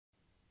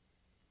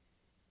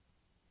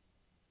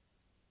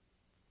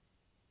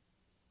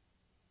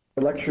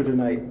Lecture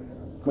tonight.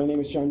 My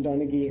name is John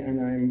Donaghy, and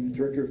I'm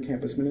Director of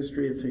Campus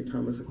Ministry at St.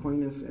 Thomas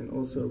Aquinas, and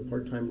also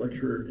part-time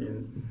lecturer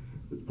in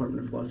the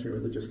Department of Philosophy and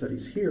Religious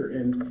Studies here.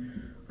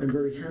 And I'm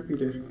very happy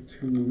to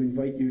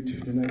invite you to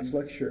tonight's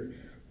lecture.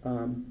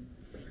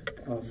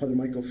 Father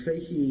Michael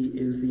Fahey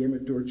is the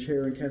Emmett Dorr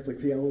Chair in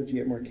Catholic Theology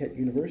at Marquette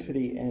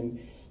University, and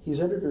he's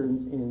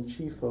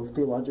editor-in-chief of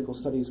Theological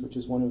Studies, which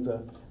is one of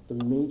the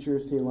major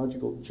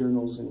theological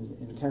journals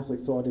in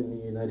Catholic thought in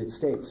the United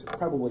States,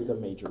 probably the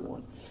major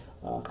one.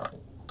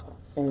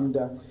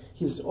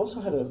 He's also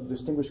had a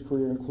distinguished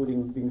career,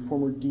 including being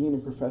former dean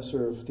and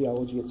professor of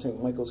theology at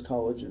St. Michael's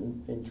College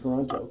in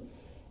Toronto,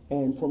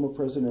 and former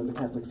president of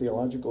the Catholic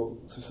Theological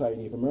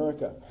Society of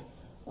America.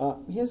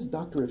 He has a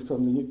doctorate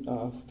from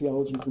the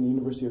theology from the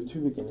University of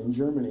Tübingen in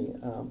Germany,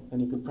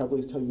 and he could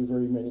probably tell you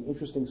very many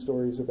interesting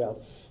stories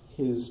about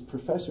his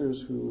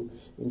professors, who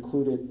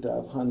included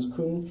Hans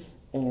Küng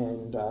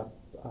and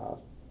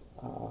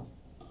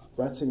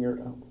Ratzinger,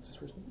 what's his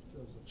first name?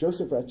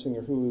 Joseph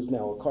Ratzinger, who is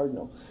now a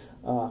cardinal.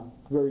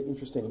 Very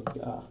interesting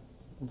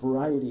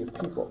variety of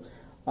people.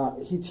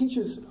 He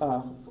teaches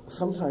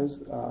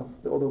sometimes,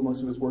 although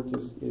most of his work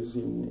is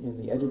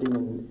in the editing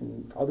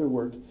and other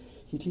work,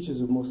 he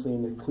teaches mostly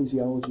in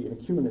ecclesiology and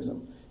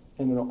ecumenism.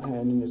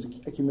 And in his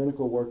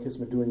ecumenical work has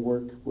been doing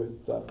work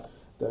with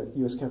the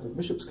U.S. Catholic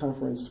Bishops'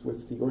 Conference,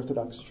 with the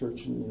Orthodox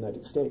Church in the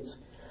United States.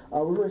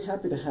 We're very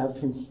happy to have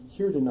him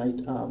here tonight,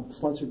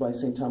 sponsored by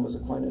St. Thomas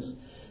Aquinas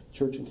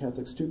Church and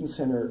Catholic Student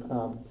Center,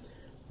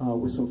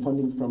 with some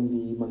funding from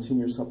the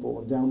Monsignor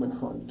Supple Endowment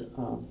Fund.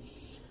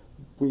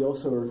 We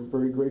also are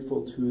very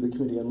grateful to the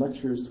Committee on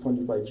Lectures,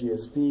 funded by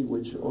GSB,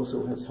 which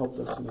also has helped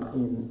us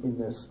in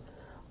this.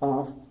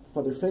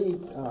 Father Fahey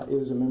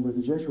is a member of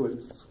the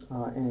Jesuits,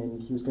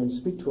 and he was going to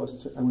speak to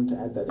us. I wanted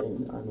to add that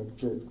in. I'm a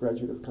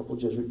graduate of a couple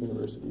of Jesuit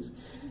universities.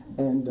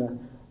 And,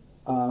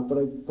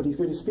 but he's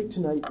going to speak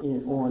tonight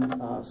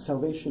on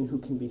salvation, who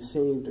can be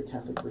saved, a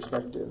Catholic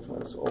perspective.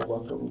 Let's all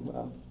welcome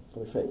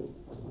Father Fahey.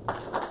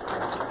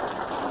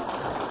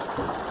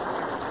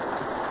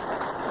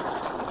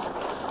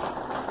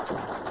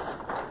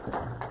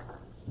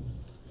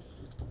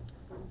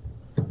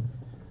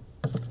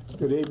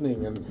 Good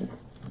evening, and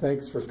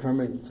thanks for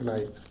coming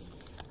tonight.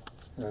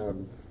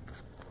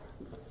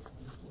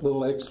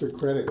 Little extra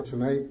credit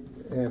tonight,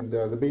 and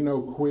there'll be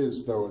no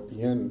quiz, though, at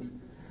the end.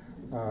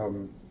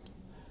 I'm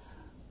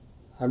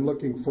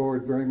looking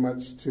forward very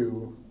much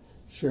to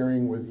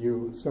sharing with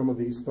you some of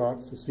these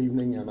thoughts this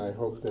evening, and I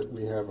hope that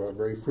we have a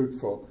very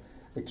fruitful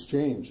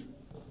exchange.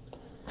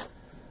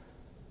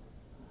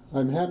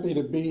 I'm happy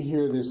to be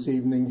here this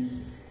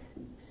evening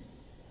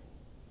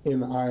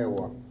in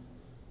Iowa.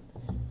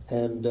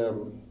 And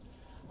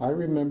I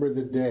remember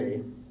the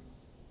day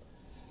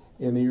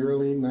in the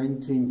early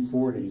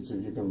 1940s,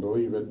 if you can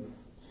believe it,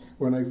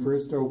 when I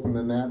first opened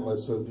an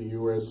atlas of the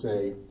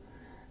USA,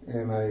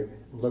 and I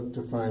looked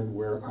to find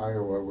where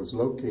Iowa was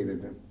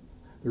located.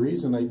 The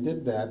reason I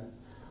did that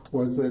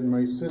was that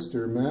my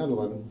sister,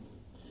 Madeline,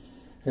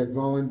 had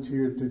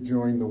volunteered to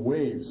join the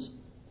Waves,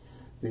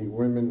 the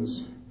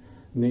Women's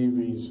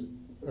Navy's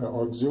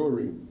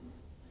auxiliary,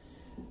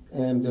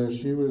 and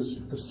she was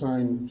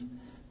assigned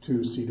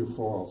to Cedar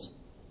Falls.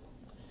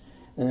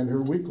 And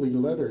her weekly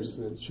letters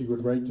that she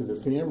would write to the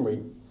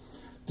family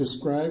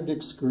described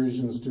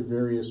excursions to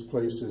various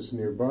places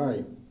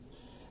nearby,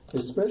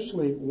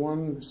 especially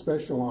one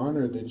special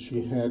honor that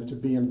she had to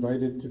be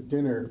invited to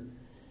dinner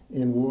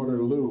in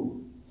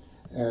Waterloo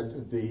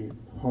at the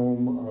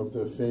home of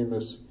the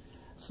famous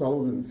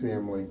Sullivan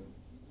family.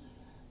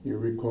 You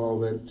recall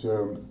that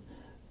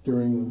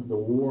during the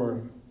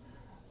war,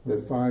 the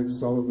 5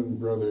 Sullivan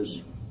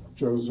brothers,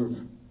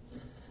 Joseph,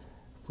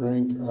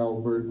 Frank,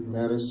 Albert,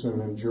 Madison,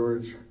 and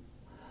George,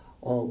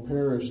 all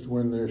perished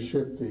when their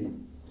ship, the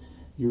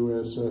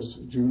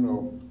USS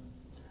Juno,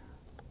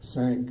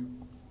 sank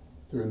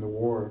during the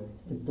war.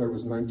 I think that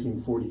was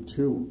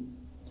 1942.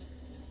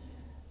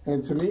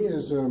 And to me,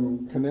 as a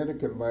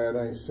Connecticut lad,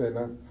 I said,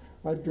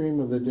 I dream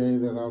of the day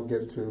that I'll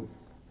get to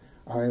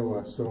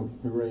Iowa, so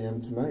here I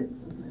am tonight.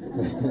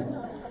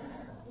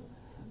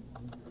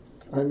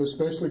 I'm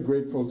especially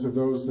grateful to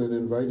those that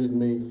invited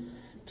me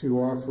to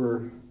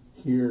offer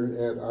here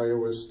at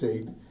Iowa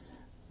State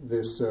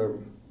this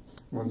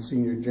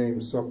Monsignor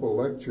James Supple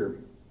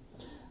lecture.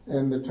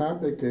 And the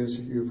topic,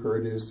 as you've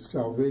heard, is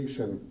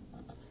salvation.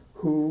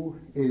 Who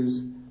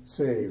is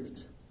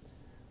saved?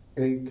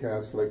 A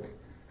Catholic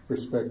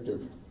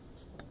perspective.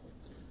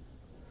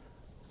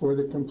 For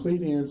the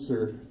complete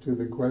answer to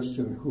the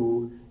question,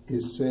 who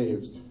is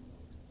saved,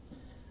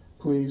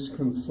 please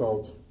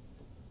consult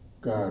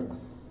God.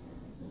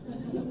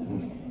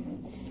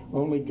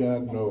 Only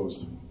God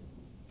knows.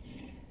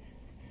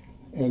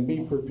 And be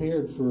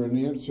prepared for an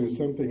answer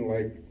something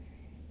like,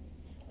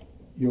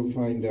 you'll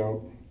find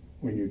out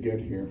when you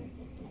get here.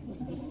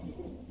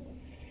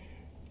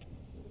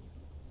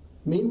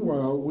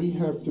 Meanwhile, we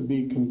have to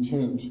be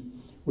content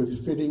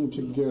with fitting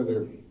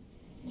together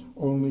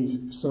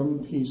only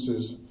some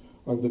pieces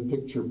of the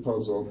picture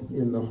puzzle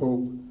in the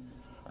hope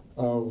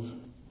of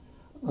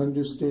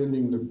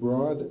understanding the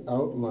broad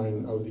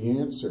outline of the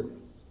answer.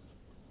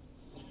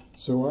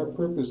 So our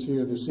purpose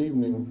here this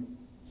evening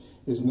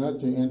is not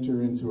to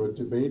enter into a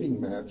debating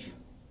match,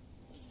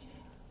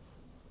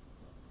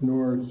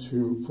 nor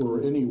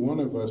for any one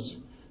of us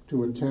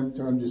to attempt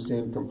to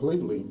understand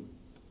completely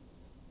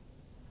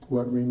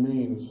what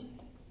remains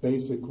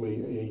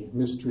basically a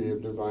mystery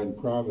of divine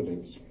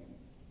providence.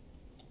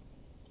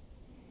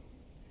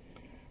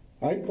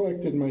 I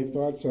collected my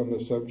thoughts on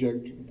the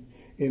subject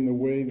in the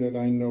way that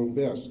I know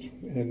best,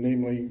 and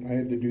namely, I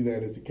had to do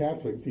that as a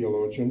Catholic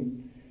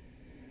theologian,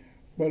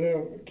 but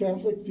a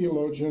Catholic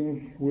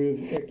theologian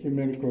with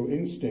ecumenical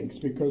instincts,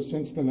 because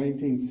since the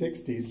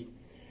 1960s,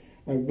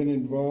 I've been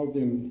involved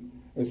in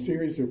a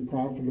series of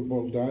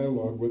profitable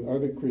dialogue with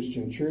other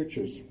Christian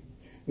churches,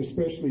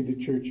 especially the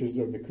churches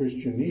of the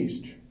Christian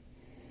East,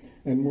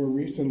 and more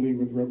recently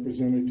with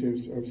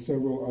representatives of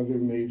several other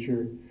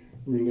major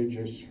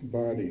religious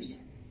bodies.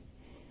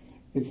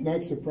 It's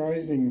not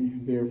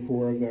surprising,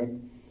 therefore, that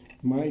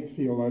my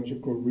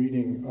theological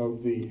reading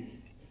of the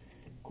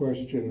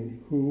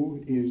question,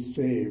 who is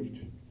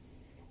saved,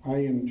 I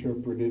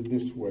interpreted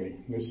this way.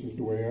 This is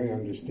the way I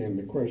understand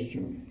the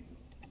question.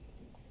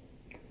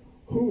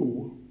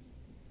 Who,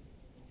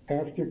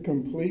 after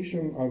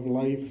completion of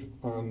life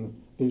on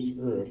this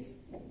earth,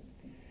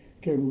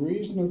 can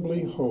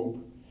reasonably hope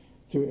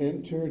to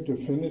enter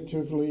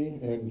definitively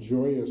and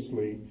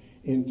joyously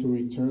into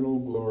eternal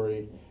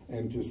glory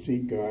and to see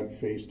God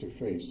face to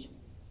face?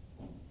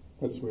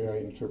 That's the way I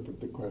interpret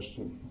the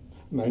question.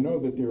 And I know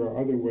that there are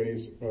other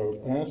ways of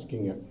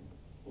asking it.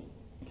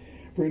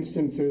 For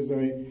instance, as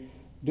I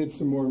did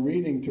some more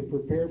reading to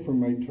prepare for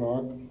my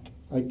talk,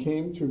 I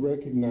came to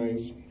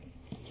recognize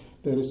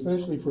that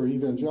especially for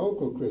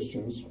evangelical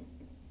Christians,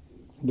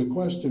 the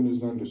question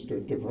is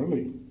understood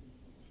differently.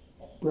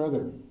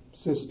 Brother,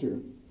 sister,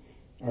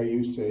 are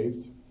you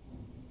saved?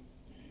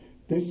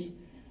 This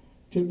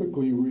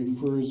typically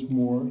refers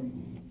more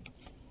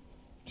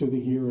to the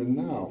here and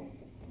now,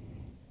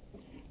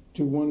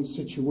 to one's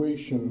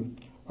situation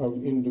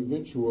of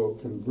individual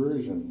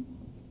conversion.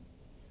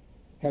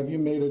 Have you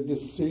made a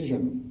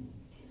decision,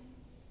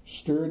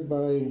 stirred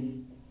by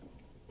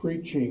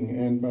preaching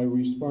and by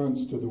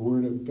response to the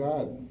Word of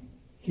God,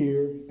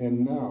 here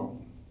and now,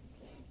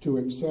 to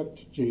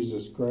accept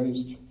Jesus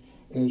Christ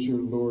as your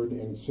Lord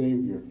and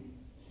Savior?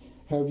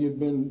 Have you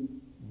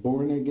been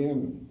born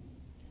again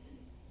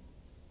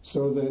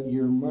so that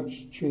your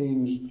much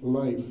changed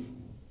life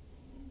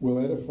will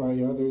edify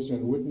others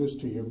and witness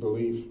to your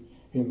belief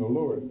in the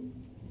Lord?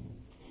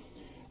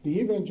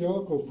 The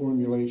evangelical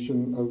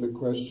formulation of the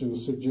question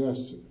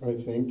suggests, I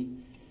think,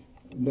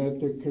 that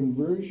the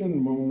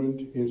conversion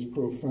moment is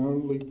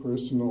profoundly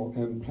personal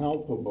and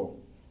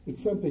palpable.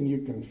 It's something you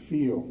can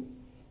feel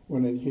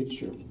when it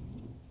hits you.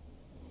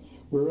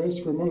 Whereas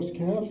for most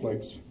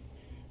Catholics,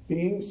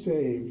 being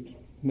saved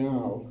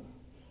now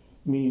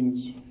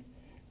means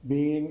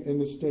being in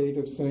the state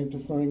of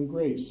sanctifying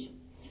grace,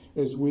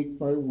 as week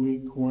by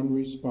week one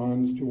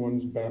responds to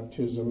one's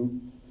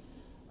baptism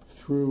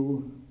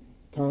through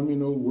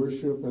communal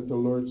worship at the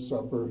Lord's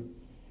Supper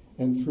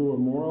and through a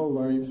moral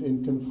life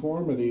in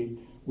conformity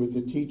with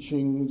the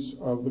teachings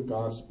of the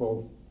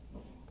gospel,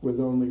 with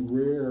only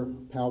rare,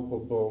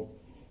 palpable,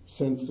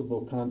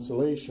 sensible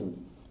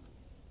consolation.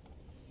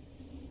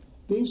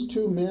 These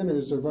two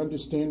manners of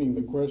understanding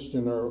the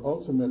question are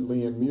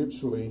ultimately and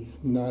mutually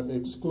not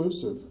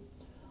exclusive,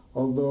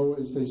 although,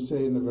 as they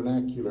say in the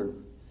vernacular,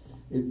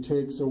 it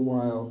takes a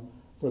while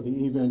for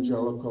the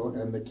evangelical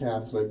and the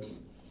Catholic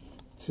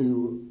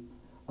to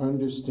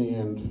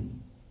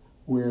understand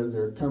where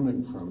they're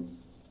coming from.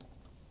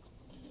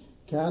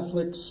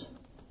 Catholics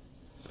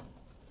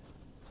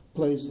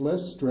place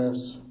less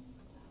stress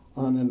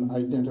on an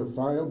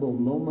identifiable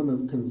moment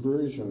of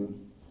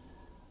conversion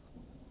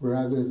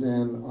rather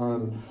than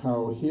on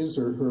how his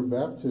or her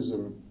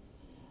baptism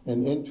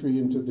and entry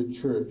into the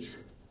church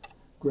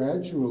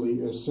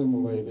gradually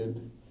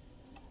assimilated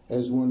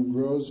as one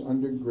grows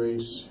under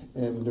grace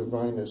and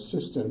divine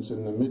assistance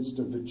in the midst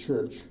of the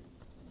church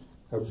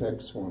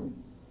affects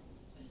one.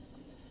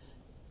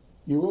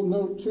 You will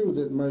note, too,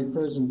 that my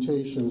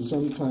presentation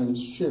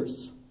sometimes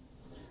shifts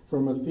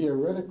from a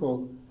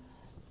theoretical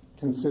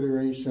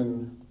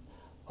consideration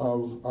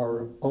of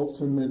our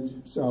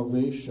ultimate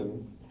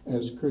salvation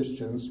as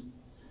Christians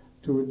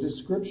to a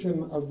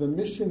description of the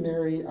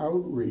missionary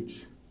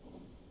outreach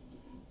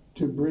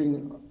to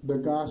bring the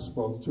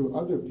gospel to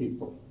other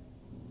people.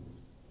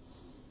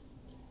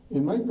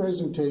 In my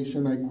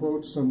presentation, I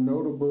quote some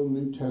notable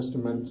New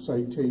Testament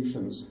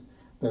citations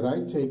that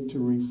I take to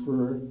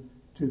refer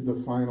to the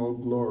final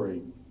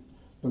glory,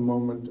 the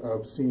moment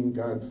of seeing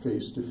God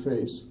face to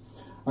face.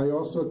 I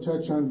also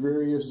touch on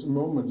various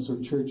moments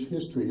of church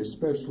history,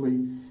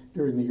 especially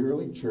during the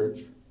early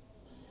church,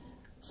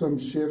 some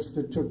shifts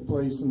that took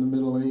place in the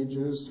Middle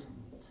Ages,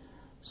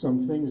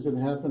 some things that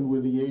happened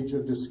with the Age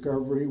of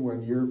Discovery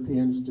when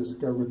Europeans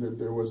discovered that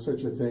there was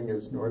such a thing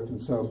as North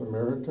and South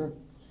America.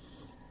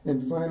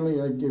 And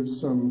finally, I give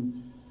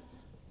some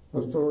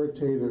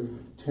authoritative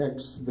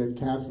texts that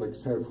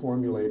Catholics have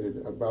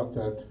formulated about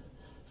that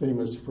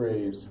famous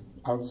phrase,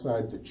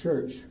 outside the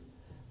church,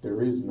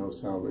 there is no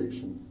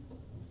salvation.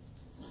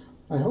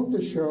 I hope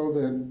to show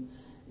that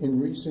in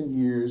recent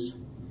years,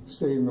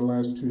 say in the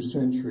last 2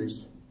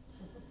 centuries,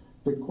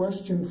 the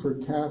question for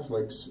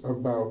Catholics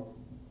about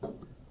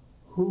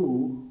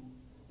who,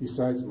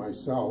 besides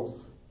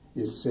myself,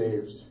 is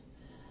saved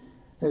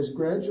has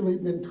gradually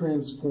been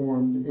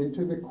transformed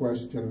into the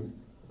question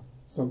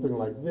something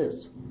like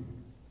this: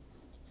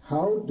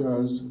 how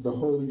does the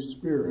Holy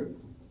Spirit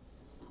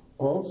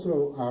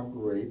also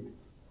operate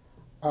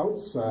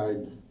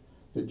outside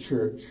the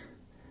church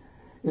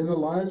in the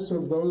lives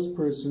of those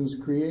persons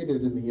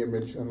created in the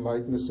image and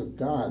likeness of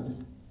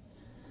God,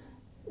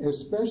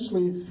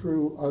 especially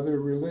through other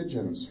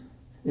religions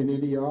and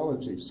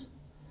ideologies,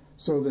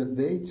 so that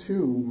they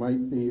too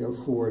might be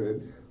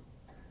afforded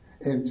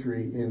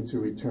entry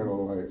into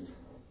eternal life,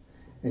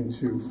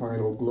 into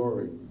final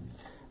glory.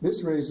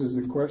 This raises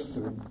the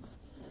question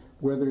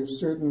whether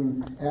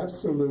certain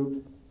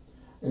absolute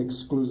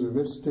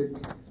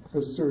exclusivistic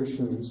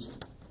assertions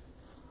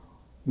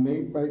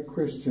made by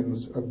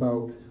Christians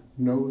about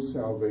no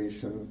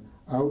salvation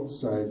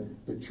outside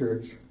the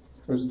church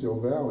are still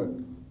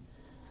valid.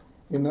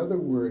 In other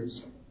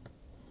words,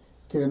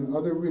 can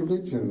other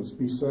religions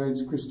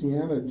besides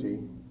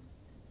Christianity,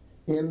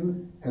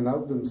 in and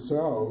of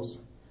themselves,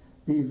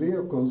 be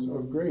vehicles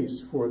of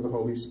grace for the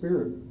Holy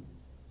Spirit?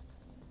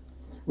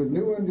 With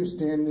new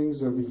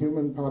understandings of the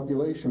human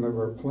population of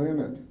our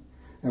planet,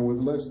 and with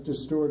less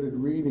distorted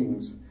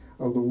readings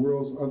of the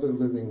world's other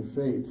living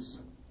faiths,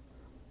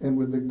 and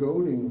with the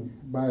goading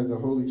by the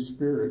Holy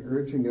Spirit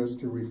urging us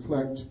to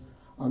reflect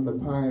on the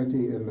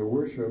piety and the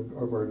worship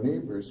of our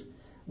neighbors,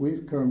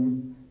 we've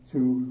come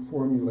to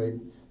formulate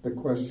the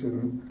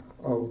question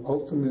of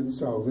ultimate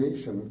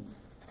salvation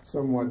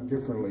somewhat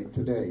differently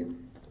today.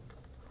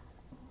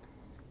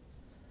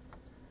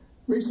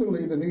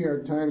 Recently, the New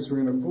York Times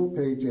ran a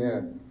full-page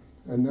ad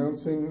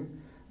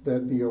announcing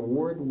that the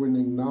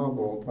award-winning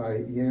novel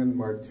by Jan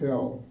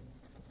Martel,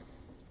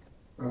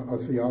 a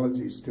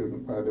theology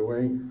student, by the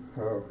way,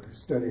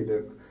 studied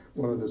at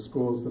one of the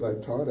schools that I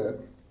taught at.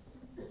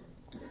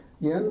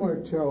 Jan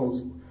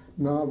Martel's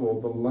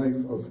novel, The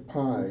Life of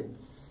Pi,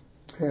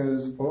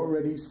 has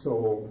already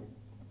sold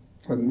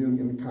 1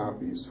 million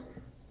copies.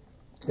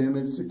 And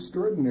it's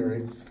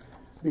extraordinary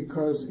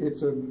because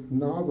it's a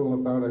novel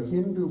about a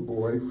Hindu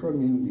boy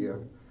from India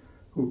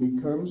who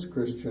becomes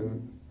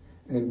Christian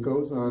and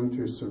goes on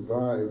to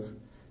survive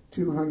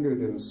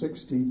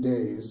 260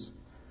 days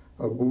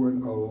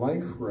aboard a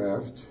life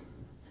raft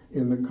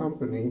in the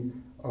company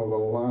of a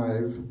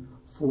live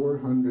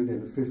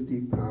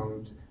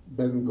 450-pound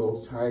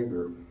Bengal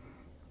tiger.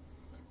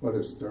 What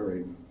a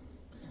story.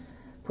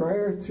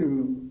 Prior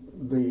to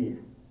the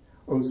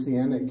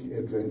oceanic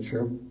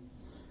adventure,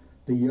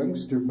 the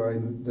youngster by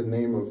the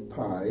name of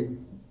Pi,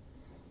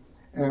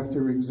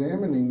 after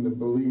examining the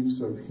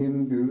beliefs of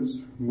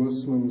Hindus,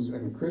 Muslims,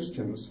 and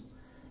Christians,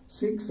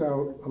 seeks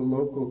out a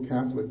local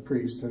Catholic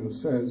priest and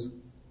says,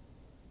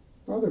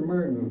 "Father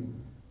Martin,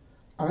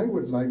 I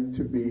would like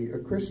to be a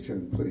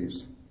Christian,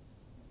 please."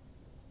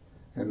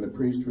 And the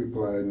priest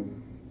replied,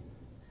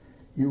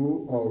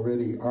 "You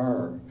already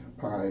are,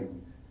 Pi,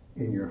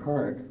 in your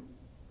heart.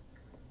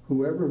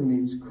 Whoever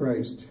meets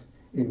Christ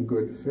in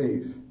good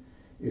faith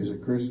is a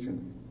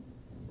Christian."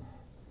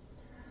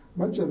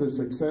 Much of the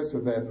success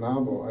of that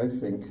novel, I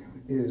think,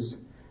 is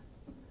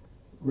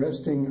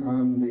resting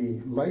on the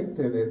light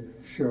that it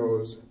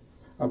shows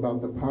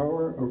about the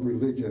power of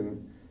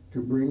religion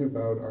to bring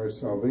about our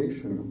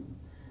salvation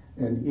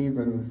and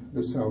even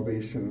the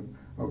salvation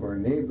of our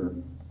neighbor.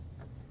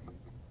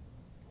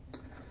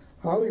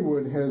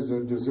 Hollywood has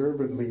a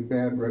deservedly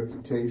bad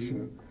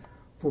reputation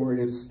for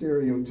its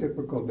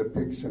stereotypical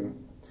depiction,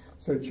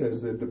 such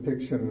as the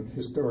depiction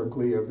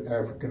historically of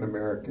African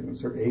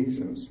Americans or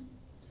Asians.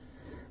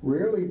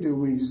 Rarely do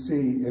we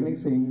see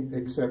anything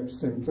except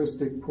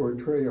simplistic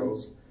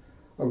portrayals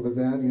of the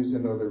values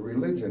in other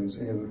religions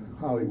in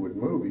Hollywood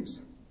movies.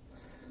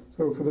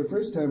 So for the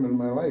first time in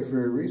my life,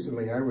 very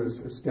recently, I was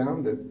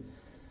astounded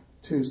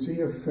to see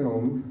a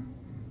film,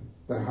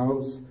 The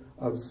House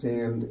of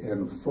Sand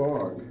and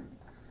Fog,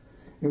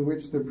 in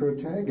which the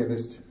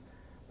protagonist,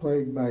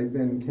 played by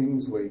Ben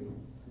Kingsley,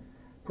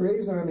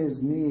 prays on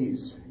his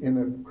knees in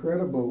a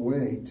credible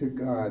way to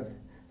God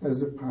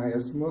as a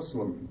pious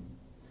Muslim.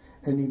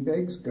 And he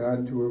begs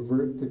God to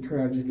avert the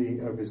tragedy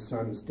of his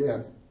son's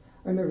death.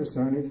 I never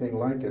saw anything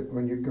like it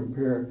when you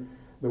compare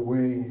the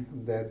way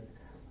that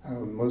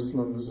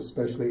Muslims,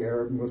 especially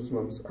Arab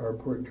Muslims, are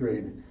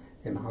portrayed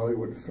in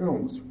Hollywood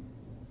films.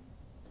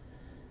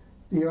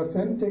 The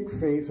authentic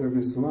faith of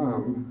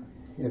Islam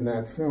in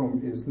that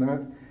film is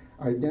not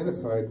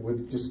identified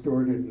with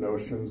distorted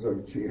notions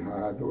of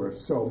jihad or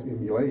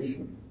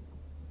self-immolation.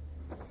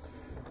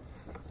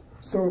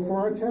 So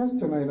for our task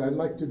tonight, I'd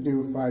like to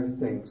do 5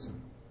 things.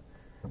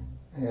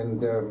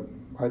 And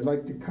I'd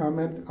like to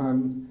comment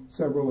on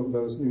several of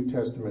those New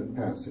Testament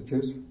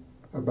passages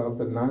about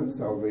the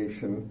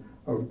non-salvation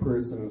of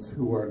persons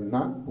who are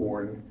not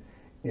born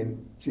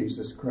in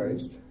Jesus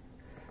Christ,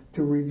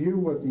 to review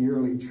what the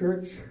early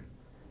church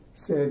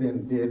said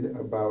and did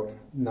about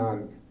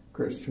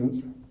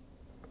non-Christians,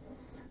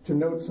 to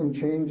note some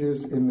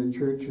changes in the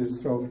church's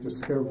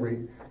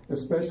self-discovery,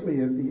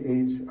 especially at the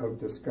age of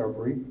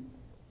discovery,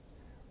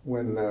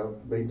 when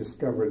they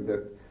discovered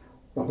that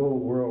the whole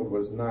world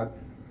was not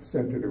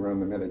centered around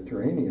the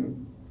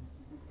Mediterranean,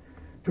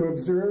 to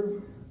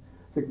observe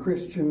the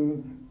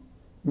Christian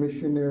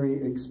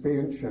missionary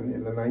expansion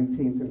in the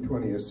 19th and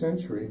 20th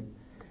century,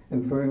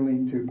 and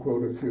finally to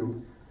quote a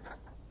few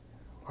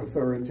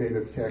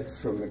authoritative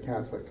texts from the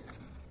Catholic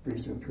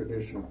recent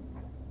tradition.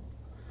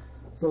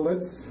 So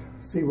let's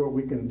see what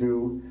we can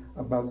do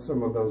about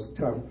some of those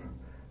tough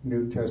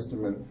New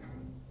Testament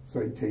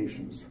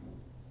citations.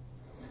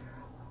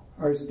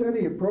 Our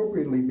study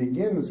appropriately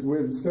begins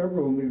with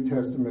several New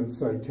Testament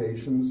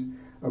citations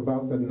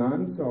about the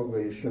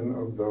non-salvation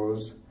of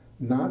those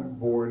not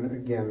born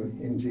again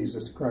in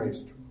Jesus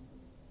Christ.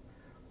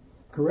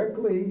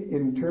 Correctly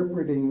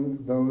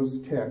interpreting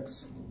those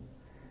texts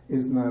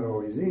is not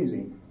always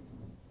easy.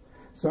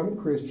 Some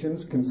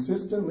Christians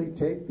consistently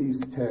take these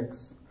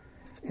texts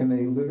in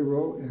a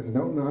literal and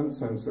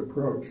no-nonsense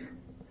approach,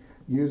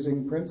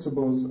 using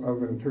principles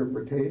of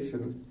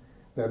interpretation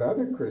that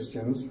other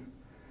Christians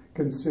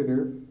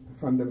consider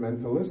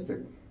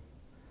fundamentalistic.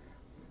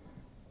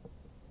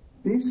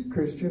 These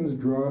Christians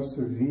draw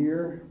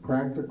severe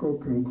practical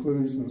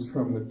conclusions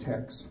from the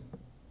text,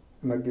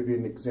 and I'll give you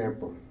an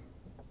example.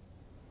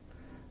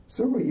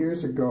 Several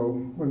years ago,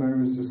 when I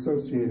was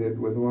associated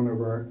with one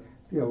of our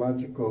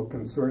theological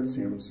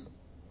consortiums,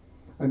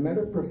 I met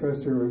a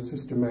professor of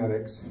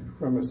systematics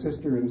from a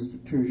sister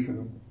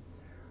institution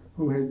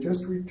who had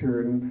just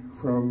returned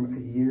from a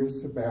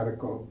year's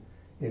sabbatical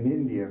in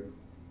India.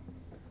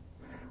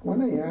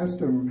 When I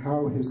asked him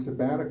how his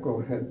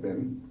sabbatical had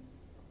been,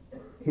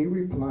 he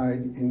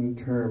replied in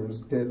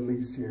terms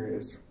deadly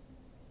serious.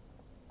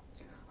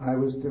 "I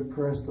was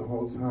depressed the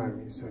whole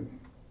time," he said,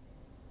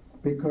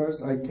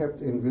 "because I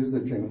kept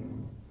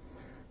envisaging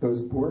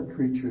those poor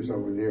creatures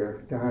over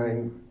there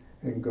dying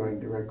and going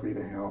directly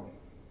to hell."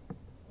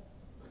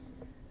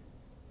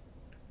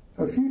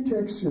 A few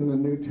texts in the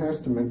New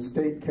Testament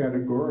state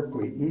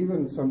categorically,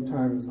 even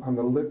sometimes on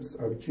the lips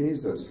of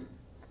Jesus,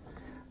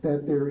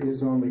 that there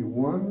is only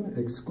one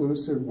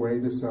exclusive way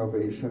to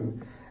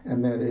salvation,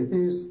 and that it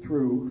is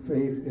through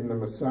faith in the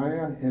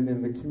Messiah and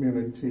in the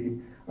community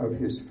of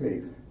his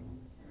faith.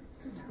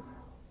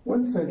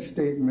 One such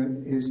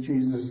statement is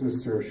Jesus'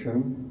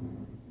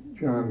 assertion,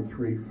 John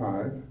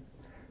 3:5,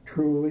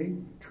 "Truly,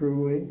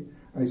 truly,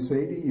 I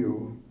say to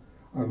you,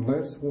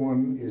 unless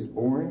one is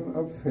born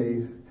of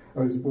faith,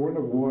 or is born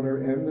of water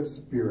and the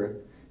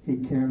Spirit, he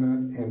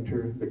cannot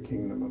enter the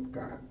kingdom of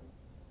God."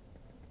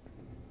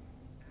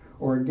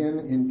 Or again,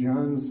 in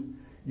John's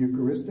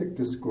Eucharistic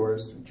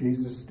discourse,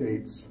 Jesus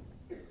states,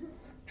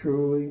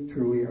 "Truly,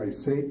 truly, I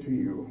say to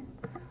you,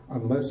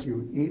 unless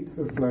you eat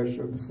the flesh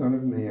of the Son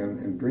of Man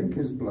and drink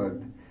his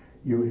blood,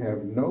 you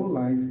have no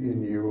life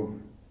in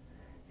you.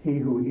 He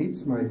who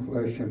eats my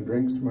flesh and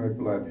drinks my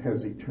blood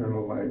has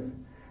eternal life,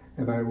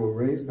 and I will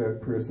raise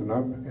that person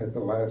up at the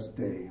last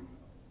day."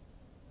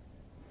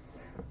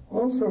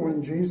 Also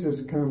in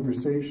Jesus'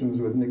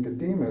 conversations with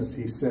Nicodemus,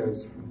 he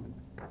says,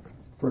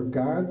 "For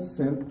God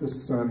sent the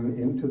Son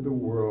into the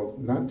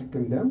world, not to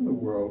condemn the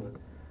world,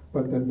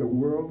 but that the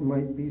world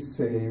might be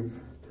saved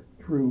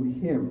through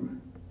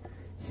him.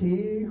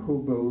 He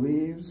who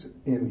believes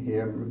in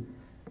him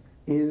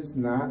is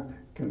not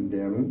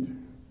condemned.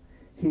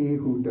 He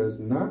who does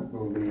not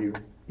believe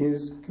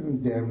is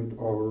condemned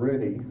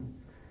already,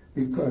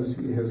 because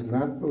he has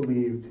not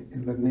believed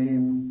in the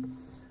name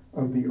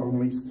of the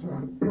only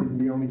Son,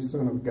 the only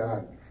Son of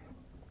God."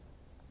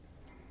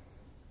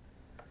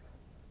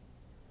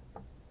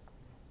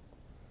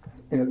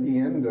 At the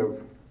end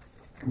of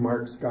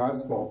Mark's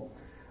Gospel,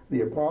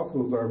 the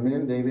apostles are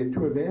mandated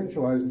to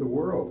evangelize the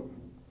world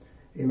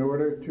in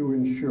order to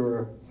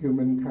ensure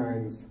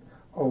humankind's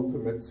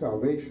ultimate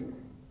salvation.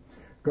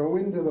 "Go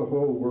into the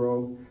whole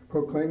world,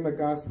 proclaim the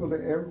gospel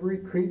to every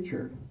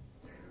creature.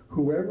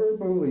 Whoever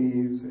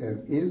believes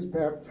and is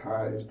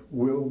baptized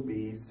will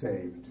be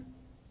saved.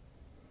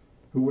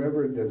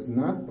 Whoever does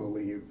not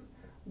believe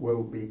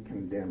will be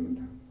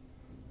condemned."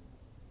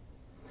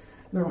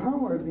 Now,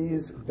 how are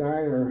these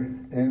dire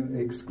and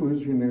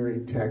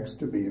exclusionary texts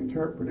to be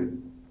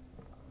interpreted?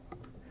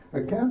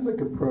 A Catholic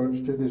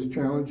approach to this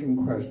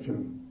challenging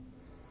question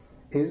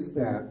is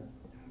that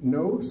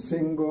no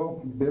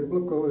single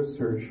biblical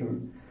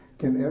assertion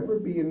can ever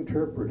be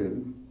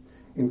interpreted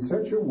in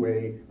such a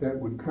way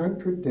that would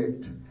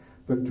contradict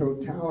the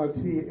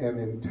totality and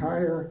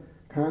entire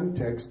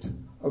context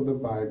of the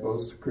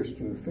Bible's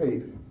Christian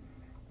faith.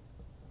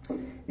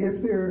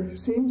 If there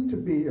seems to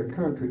be a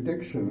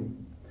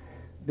contradiction,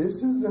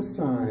 this is a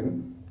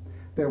sign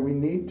that we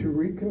need to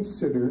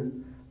reconsider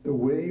the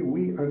way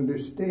we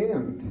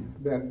understand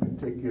that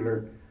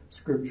particular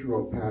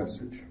scriptural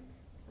passage.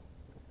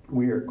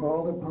 We are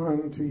called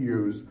upon to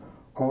use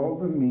all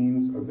the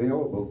means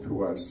available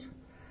to us,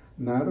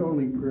 not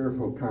only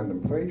prayerful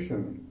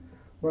contemplation,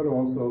 but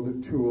also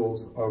the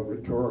tools of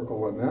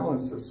rhetorical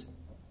analysis,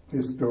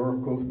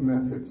 historical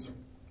methods,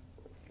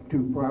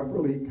 to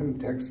properly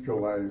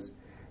contextualize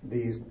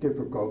these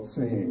difficult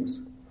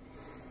sayings.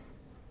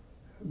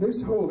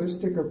 This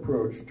holistic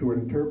approach to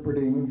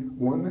interpreting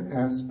one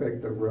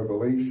aspect of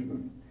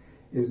Revelation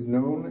is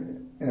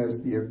known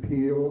as the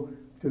appeal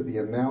to the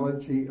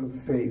analogy of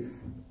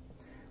faith,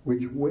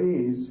 which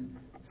weighs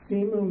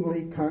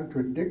seemingly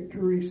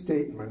contradictory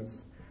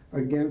statements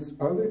against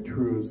other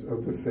truths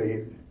of the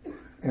faith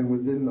and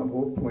within the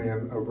whole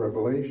plan of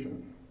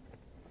Revelation.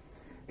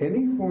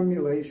 Any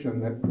formulation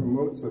that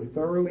promotes a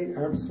thoroughly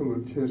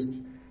absolutist,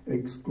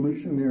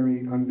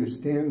 exclusionary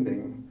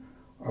understanding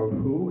of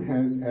who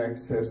has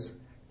access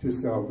to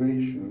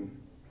salvation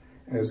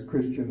as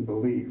Christian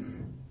belief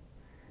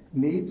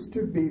needs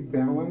to be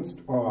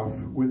balanced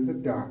off with the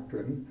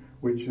doctrine,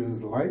 which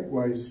is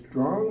likewise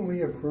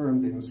strongly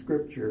affirmed in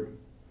Scripture,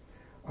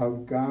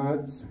 of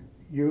God's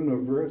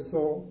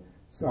universal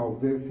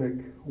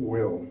salvific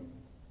will.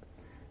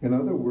 In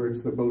other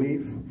words, the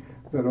belief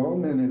that all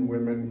men and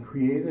women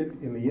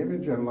created in the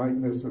image and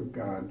likeness of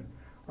God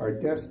are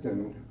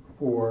destined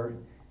for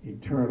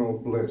eternal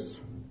bliss,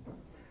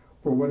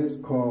 for what is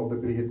called the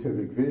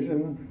beatific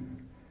vision.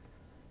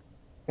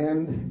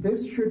 And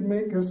this should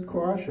make us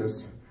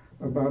cautious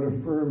about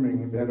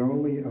affirming that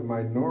only a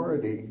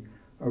minority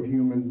of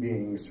human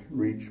beings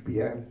reach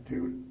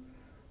beatitude.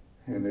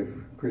 And if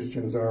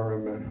Christians are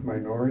a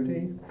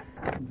minority,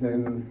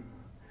 then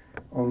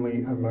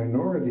only a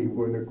minority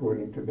would,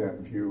 according to that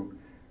view,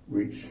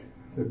 reach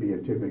the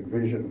beatific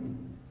vision.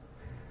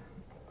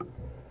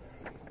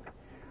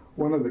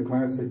 One of the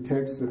classic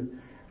texts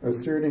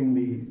asserting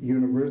the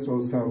universal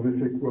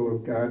salvific will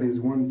of God is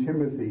 1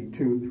 Timothy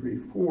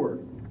 2:3-4.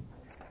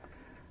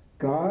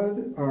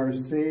 God, our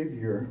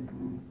Savior,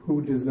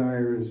 who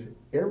desires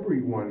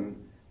everyone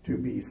to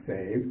be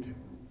saved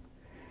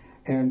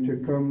and to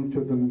come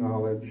to the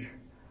knowledge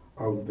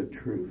of the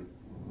truth.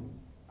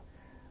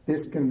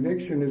 This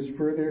conviction is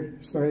further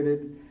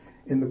cited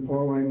in the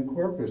Pauline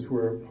corpus,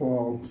 where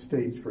Paul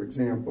states, for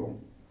example,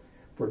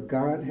 "For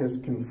God has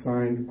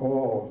consigned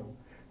all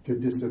to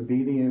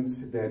disobedience,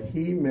 that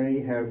he may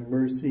have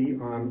mercy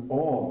on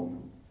all."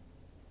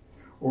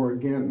 Or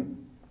again,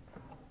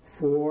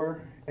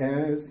 "For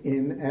as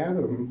in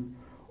Adam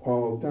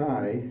all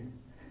die,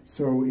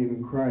 so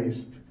in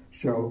Christ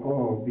shall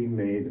all be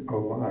made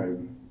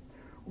alive."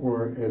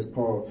 Or as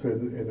Paul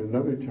said at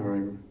another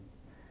time,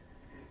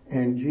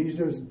 "And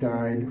Jesus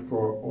died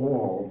for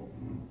all,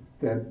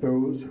 that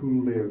those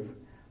who live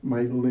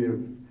might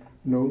live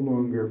no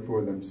longer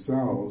for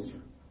themselves,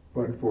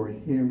 but for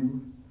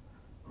him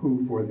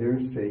who for their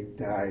sake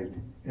died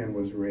and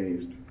was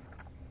raised."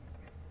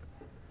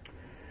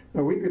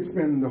 Now, we could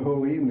spend the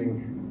whole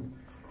evening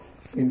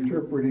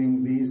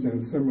interpreting these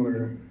and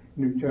similar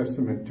New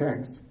Testament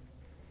texts.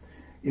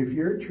 If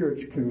your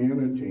church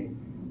community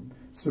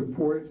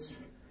supports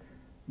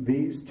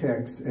these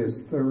texts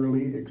as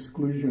thoroughly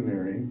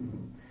exclusionary,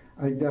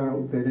 I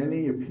doubt that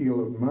any appeal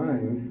of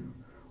mine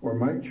or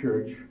my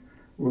church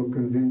will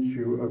convince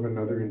you of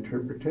another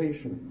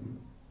interpretation.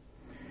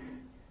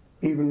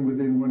 Even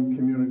within one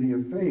community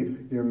of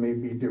faith, there may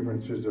be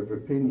differences of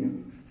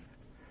opinion.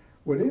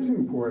 What is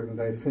important,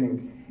 I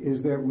think,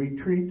 is that we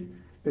treat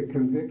the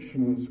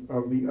convictions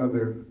of the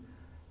other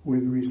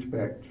with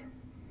respect,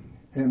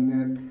 and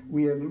that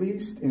we at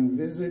least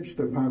envisage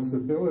the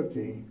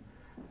possibility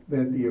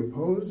that the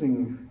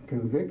opposing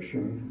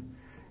conviction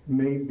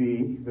may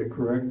be the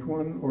correct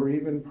one or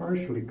even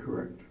partially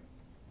correct.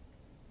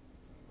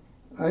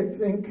 I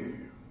think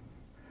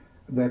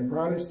that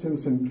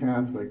Protestants and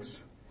Catholics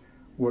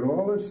would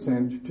all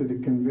assent to the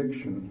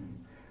conviction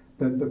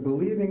that the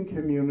believing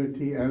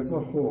community as a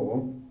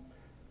whole,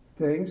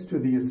 thanks to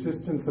the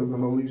assistance of the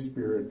Holy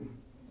Spirit,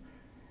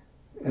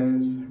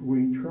 as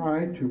we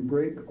try to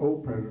break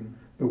open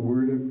the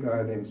Word of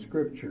God in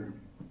Scripture,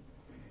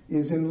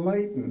 is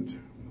enlightened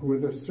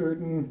with a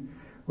certain,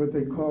 what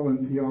they call in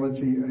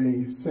theology,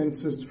 a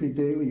sensus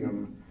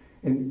fidelium,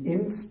 an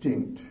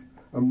instinct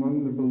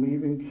among the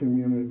believing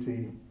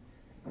community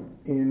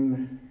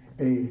in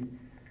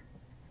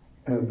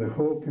the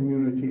whole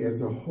community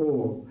as a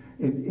whole,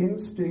 an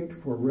instinct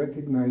for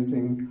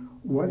recognizing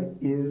what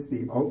is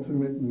the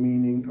ultimate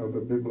meaning of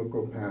a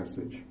biblical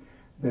passage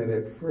that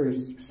at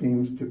first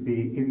seems to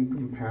be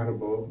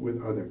incompatible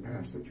with other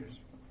passages.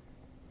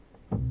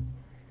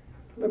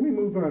 Let me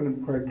move on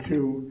in part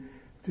 2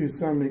 to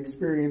some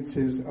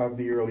experiences of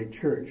the early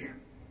church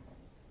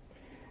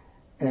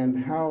and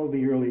how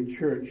the early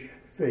church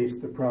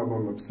faced the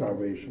problem of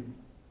salvation.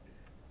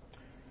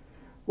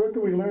 What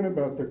can we learn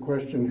about the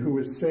question, who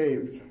is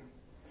saved,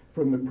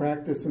 from the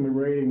practice and the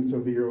writings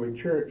of the early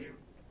church?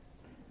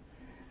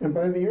 And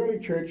by the early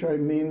church, I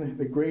mean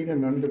the great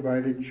and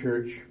undivided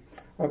church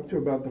up to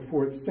about the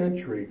 4th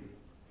century,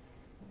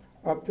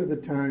 up to the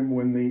time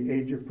when the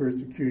age of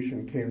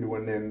persecution came to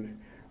an end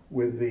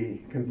with the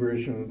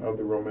conversion of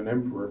the Roman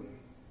emperor.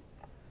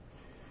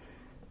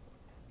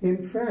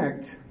 In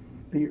fact,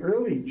 the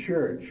early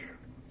church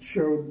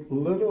showed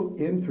little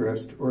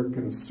interest or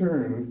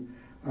concern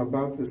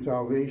about the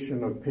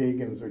salvation of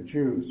pagans or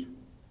Jews.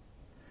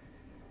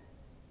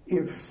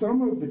 If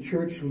some of the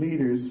church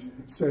leaders,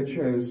 such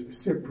as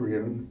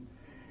Cyprian,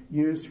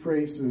 used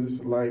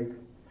phrases like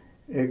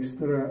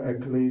extra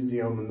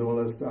ecclesiam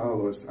nulla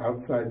salus,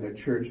 outside the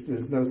church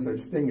there's no such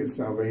thing as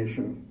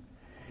salvation,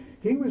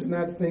 he was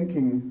not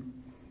thinking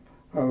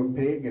of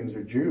pagans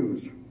or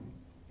Jews.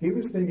 He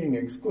was thinking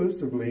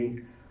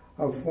exclusively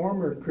of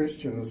former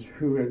Christians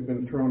who had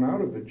been thrown out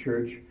of the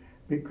church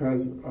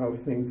because of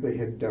things they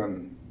had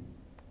done.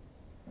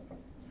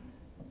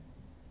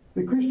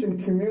 The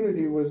Christian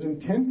community was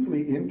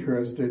intensely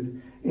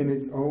interested in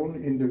its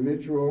own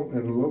individual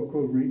and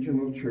local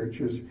regional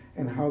churches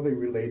and how they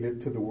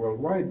related to the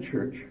worldwide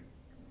church.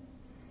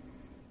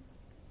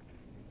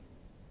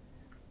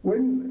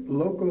 When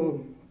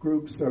local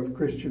groups of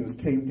Christians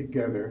came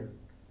together,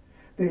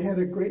 they had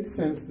a great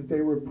sense that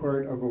they were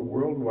part of a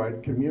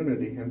worldwide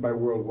community, and by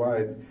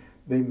worldwide,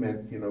 they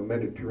meant,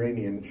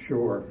 Mediterranean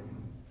shore.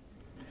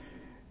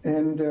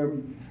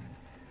 And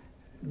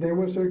there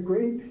was a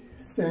great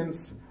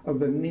sense of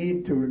the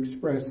need to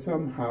express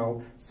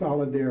somehow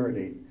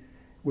solidarity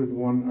with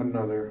one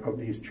another of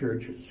these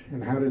churches.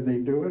 And how did they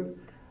do it?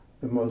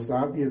 The most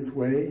obvious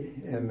way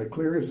and the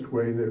clearest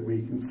way that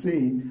we can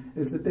see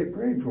is that they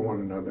prayed for one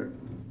another.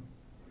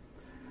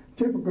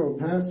 Typical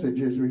passage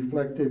is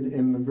reflected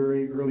in the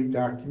very early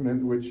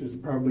document, which is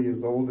probably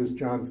as old as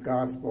John's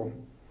Gospel,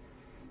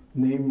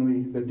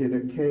 namely the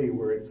Didache,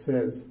 where it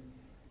says,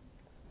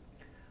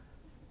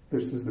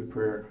 this is the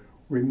prayer,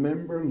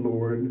 "Remember,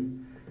 Lord,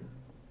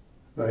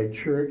 thy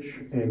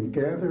church, and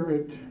gather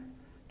it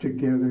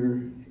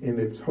together in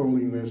its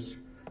holiness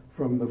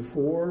from the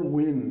four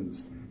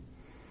winds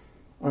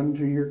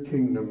unto your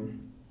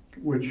kingdom,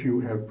 which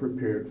you have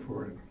prepared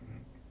for it."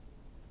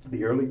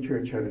 The early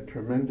church had a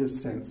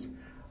tremendous sense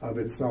of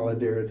its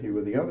solidarity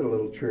with the other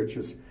little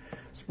churches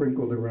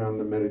sprinkled around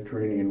the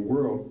Mediterranean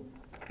world.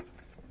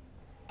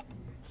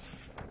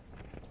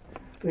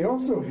 They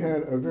also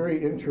had a very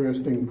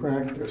interesting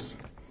practice,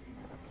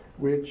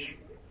 which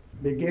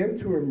began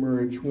to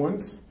emerge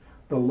once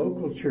the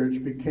local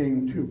church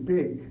became too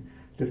big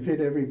to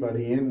fit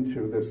everybody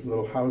into this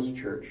little house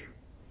church.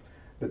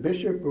 The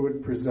bishop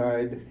would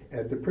preside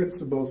at the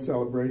principal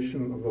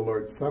celebration of the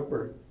Lord's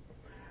Supper,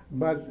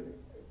 but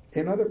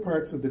in other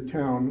parts of the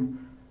town,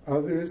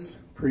 others,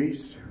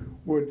 priests,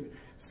 would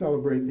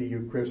celebrate the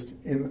Eucharist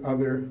in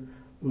other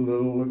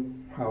little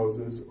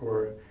houses,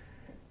 or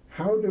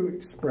how to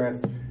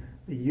express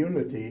the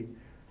unity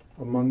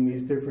among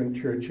these different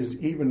churches,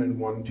 even in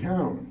one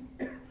town.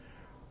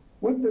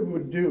 What they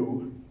would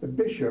do, the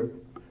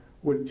bishop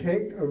would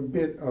take a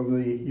bit of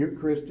the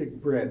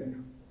Eucharistic bread,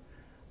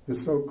 the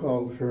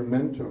so-called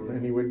fermentum,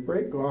 and he would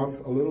break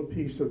off a little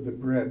piece of the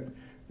bread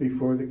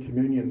before the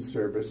communion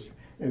service,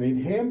 and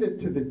he'd hand it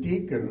to the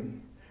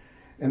deacon,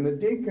 and the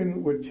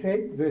deacon would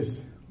take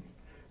this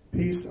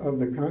piece of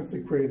the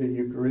consecrated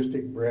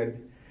Eucharistic bread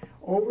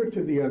over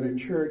to the other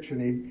church,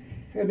 and he'd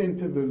head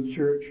into the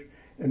church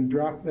and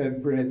drop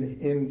that bread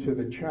into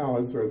the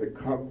chalice or the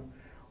cup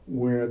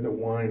where the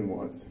wine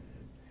was.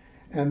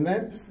 And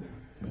that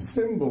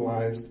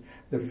symbolized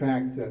the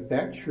fact that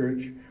that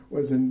church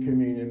was in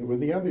communion with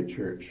the other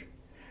church.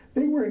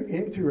 They weren't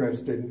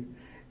interested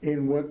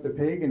in what the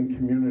pagan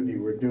community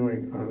were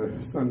doing on a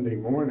Sunday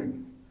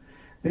morning.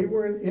 They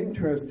weren't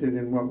interested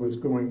in what was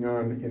going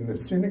on in the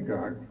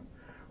synagogue,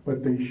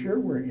 but they sure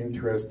were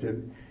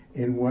interested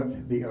in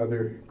what the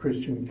other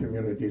Christian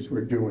communities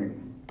were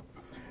doing.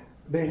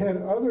 They had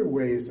other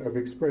ways of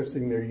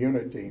expressing their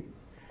unity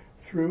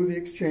through the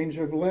exchange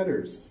of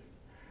letters,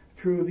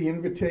 through the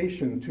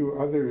invitation to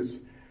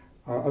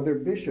other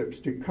bishops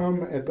to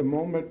come at the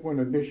moment when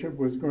a bishop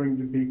was going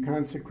to be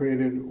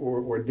consecrated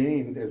or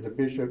ordained as a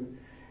bishop,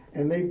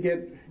 and they'd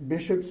get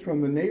bishops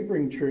from the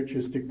neighboring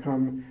churches to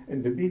come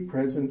and to be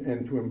present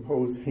and to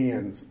impose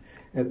hands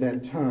at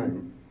that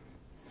time.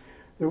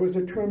 There was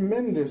a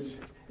tremendous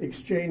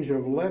exchange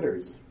of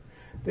letters.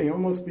 They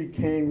almost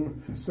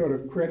became sort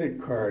of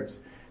credit cards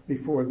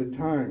before the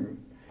time.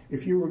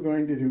 If you were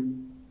going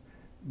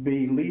to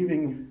be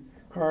leaving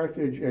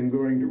Carthage and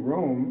going to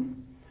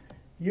Rome,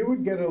 you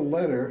would get a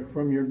letter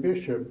from your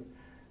bishop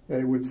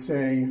that would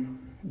say,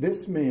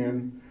 "This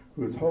man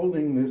who is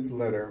holding this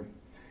letter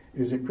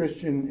is a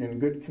Christian in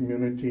good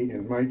community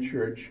in my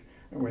church,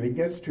 and when he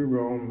gets to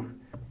Rome,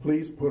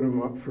 please put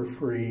him up for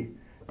free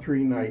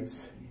 3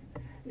 nights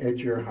at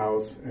your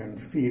house and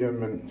feed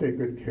him and take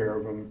good care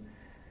of him."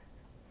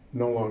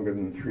 No longer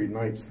than 3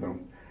 nights, though.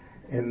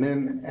 And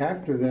then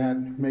after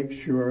that, make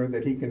sure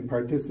that he can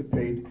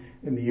participate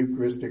in the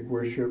Eucharistic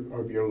worship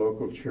of your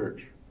local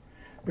church.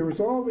 There was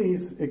all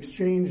these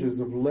exchanges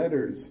of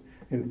letters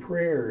and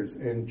prayers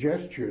and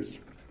gestures,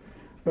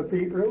 but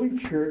the early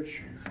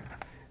church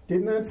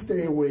did not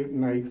stay awake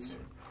nights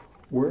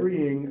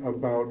worrying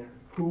about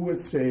who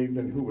was saved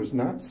and who was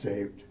not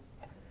saved.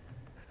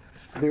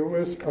 There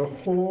was a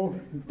whole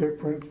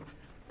different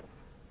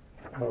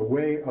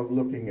way of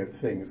looking at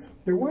things.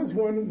 There was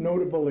one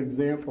notable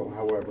example,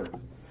 however.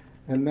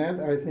 And that,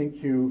 I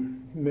think,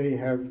 you may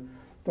have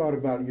thought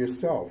about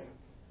yourself.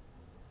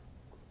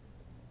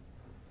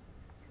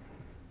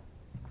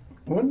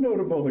 One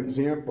notable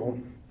example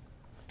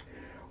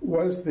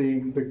was the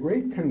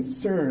great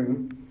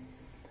concern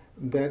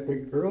that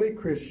the early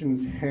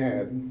Christians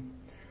had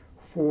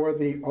for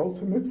the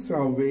ultimate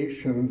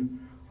salvation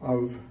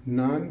of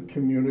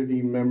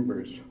non-community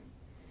members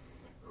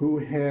who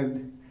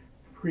had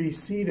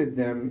preceded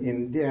them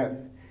in death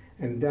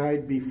and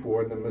died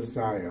before the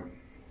Messiah.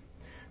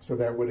 So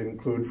that would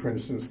include, for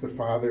instance, the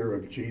father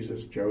of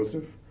Jesus,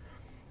 Joseph,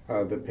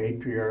 the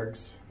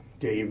patriarchs,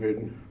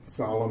 David,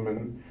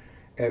 Solomon,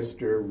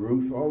 Esther,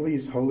 Ruth, all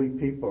these holy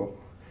people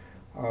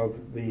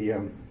of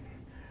the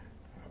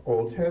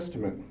Old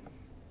Testament.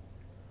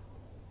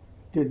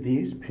 Did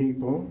these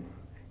people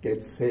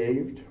get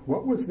saved?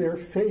 What was their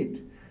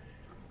fate?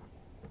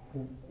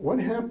 What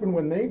happened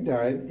when they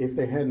died if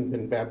they hadn't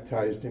been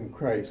baptized in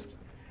Christ?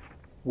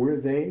 Were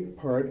they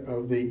part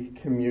of the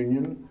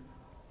communion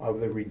of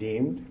the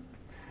redeemed?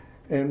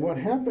 And what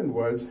happened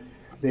was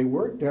they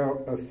worked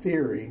out a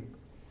theory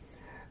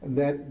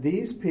that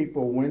these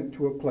people went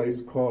to a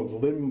place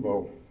called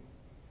limbo.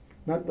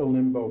 Not the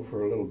limbo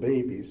for little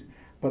babies,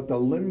 but the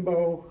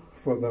limbo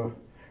for the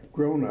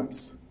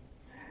grown-ups.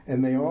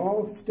 And they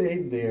all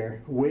stayed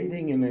there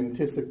waiting in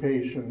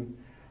anticipation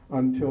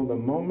until the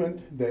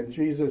moment that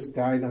Jesus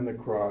died on the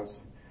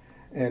cross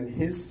and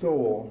his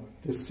soul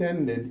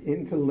descended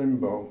into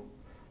limbo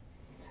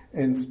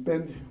and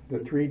spent the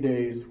 3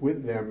 days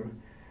with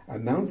them,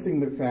 announcing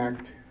the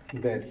fact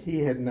that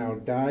he had now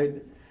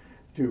died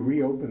to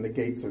reopen the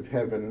gates of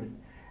heaven,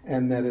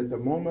 and that at the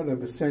moment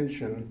of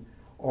ascension,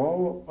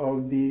 all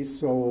of these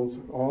souls,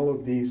 all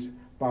of these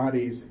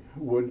bodies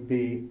would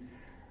be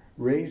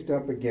raised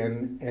up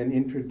again and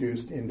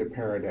introduced into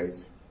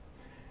paradise.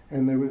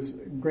 And there was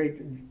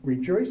great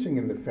rejoicing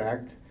in the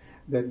fact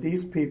that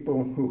these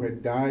people who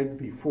had died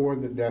before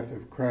the death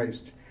of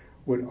Christ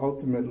would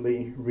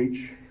ultimately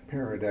reach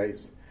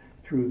paradise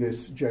through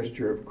this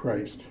gesture of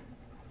Christ.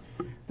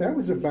 That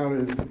was about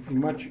as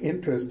much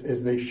interest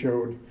as they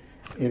showed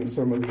in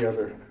some of the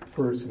other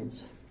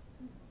persons.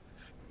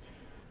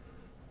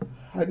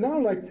 I'd now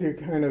like to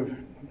kind of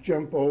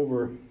jump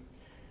over.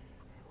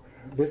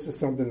 This is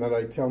something that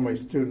I tell my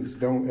students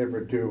don't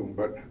ever do,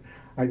 but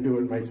I do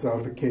it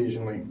myself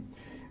occasionally.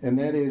 And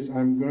that is,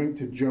 I'm going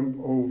to jump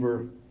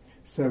over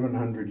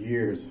 700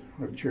 years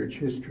of church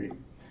history.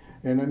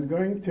 And I'm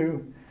going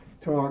to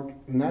talk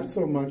not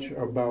so much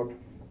about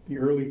the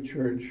early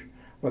church,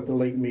 but the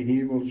late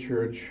medieval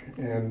church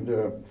and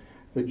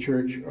the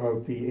church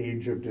of the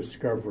age of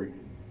discovery.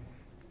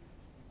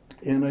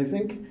 And I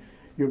think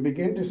you'll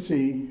begin to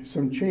see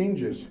some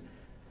changes.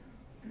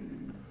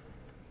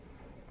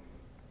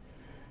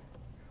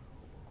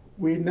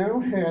 We now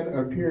had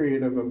a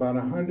period of about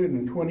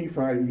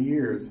 125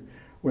 years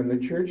when the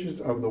churches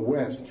of the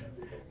West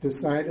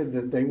decided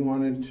that they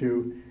wanted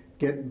to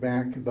get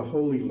back the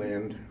Holy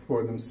Land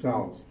for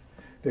themselves.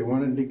 They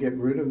wanted to get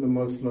rid of the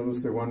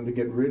Muslims. They wanted to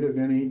get rid of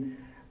any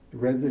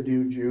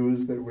residue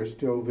Jews that were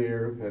still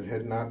there, that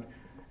had not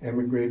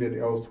emigrated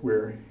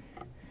elsewhere.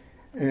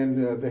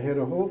 And they had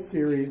a whole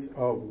series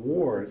of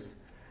wars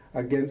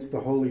against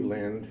the Holy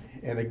Land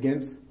and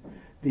against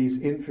these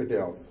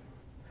infidels.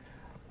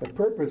 The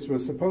purpose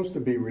was supposed to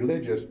be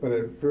religious, but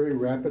it very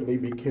rapidly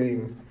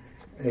became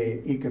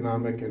an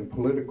economic and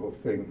political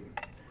thing.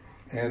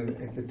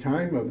 And at the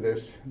time of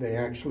this, they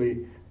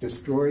actually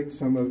destroyed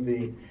some of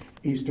the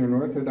Eastern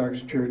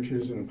Orthodox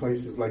churches in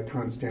places like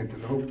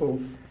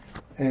Constantinople.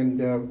 And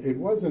it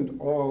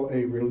wasn't all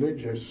a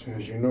religious,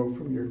 as you know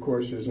from your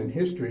courses in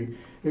history,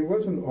 it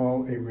wasn't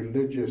all a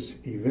religious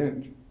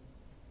event.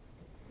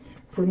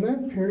 From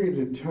that period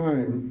of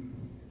time,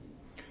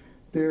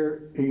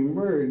 there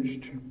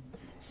emerged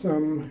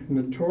some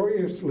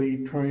notoriously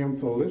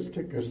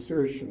triumphalistic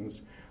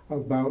assertions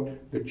about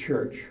the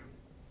church.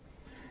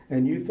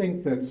 And you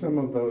think that some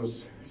of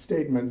those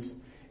statements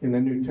in the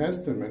New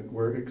Testament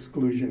were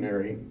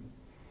exclusionary.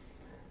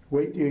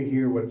 Wait till you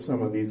hear what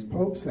some of these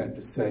popes had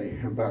to say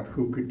about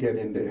who could get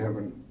into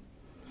heaven.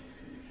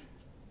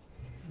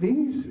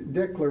 These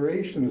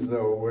declarations,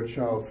 though, which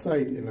I'll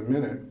cite in a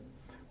minute,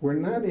 were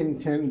not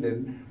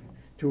intended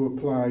to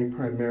apply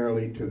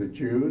primarily to the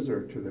Jews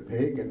or to the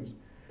pagans,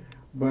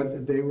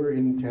 but they were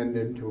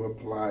intended to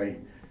apply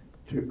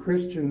to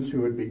Christians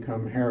who had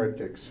become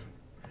heretics,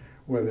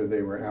 whether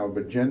they were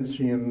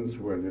Albigensians,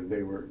 whether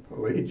they were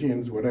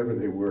Pelagians, whatever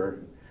they were.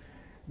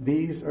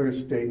 These are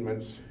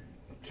statements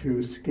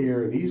to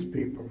scare these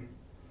people.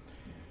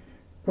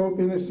 Pope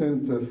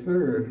Innocent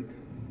III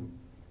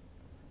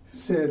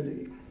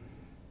said,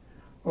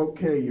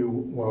 okay,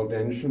 you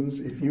Waldensians,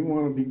 if you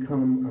want to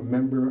become a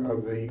member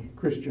of the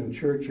Christian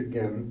church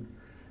again,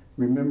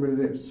 remember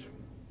this.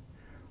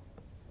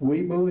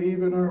 We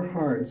believe in our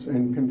hearts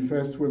and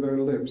confess with our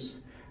lips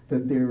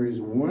that there is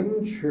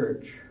one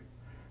church,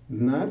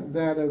 not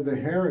that of the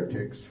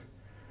heretics,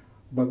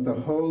 but the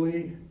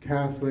Holy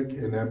Catholic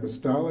and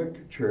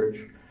Apostolic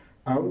Church,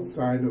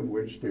 outside of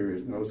which there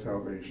is no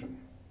salvation.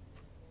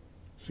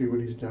 See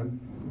what he's done?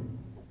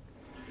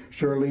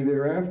 Shortly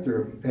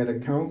thereafter, at a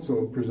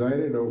council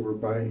presided over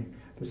by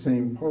the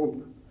same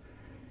Pope,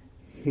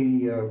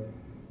 he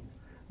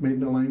made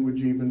the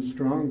language even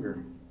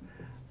stronger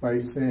by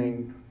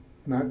saying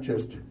not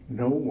just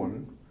no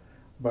one,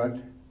 but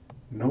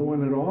no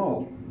one at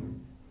all.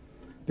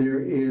 There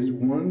is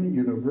one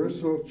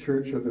universal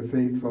church of the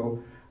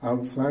faithful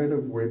outside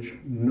of which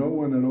no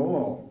one at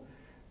all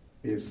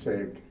is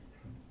saved.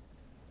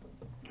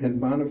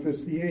 And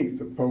Boniface VIII,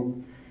 the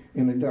Pope,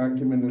 in a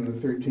document in the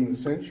 13th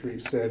century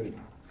said,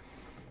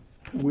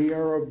 "We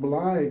are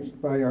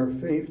obliged by our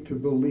faith to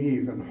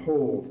believe and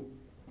hold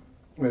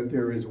that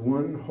there is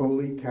one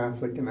holy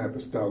Catholic and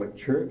Apostolic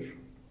Church.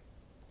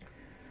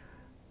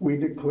 We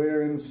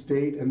declare and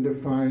state and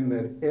define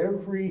that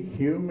every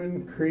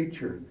human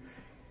creature,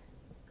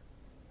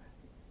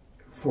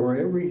 for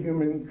every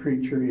human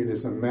creature, it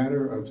is a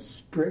matter of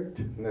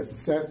strict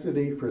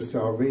necessity for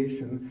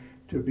salvation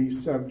to be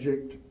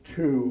subject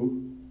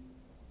to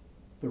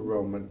the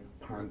Roman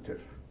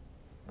Pontiff."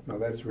 Now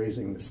that's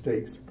raising the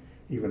stakes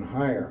even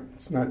higher.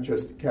 It's not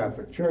just the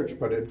Catholic Church,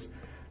 but it's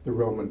the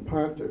Roman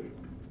Pontiff.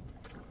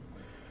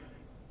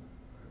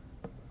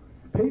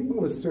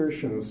 Papal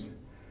assertions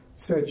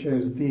such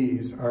as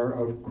these are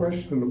of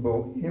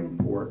questionable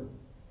import,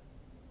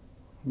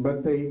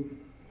 but they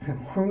have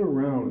hung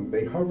around,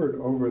 they hovered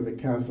over the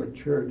Catholic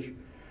Church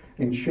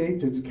and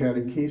shaped its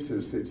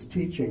catechesis, its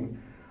teaching,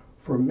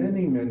 for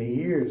many, many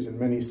years and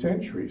many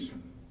centuries.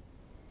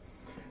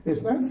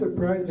 It's not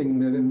surprising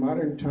that in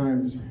modern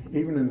times,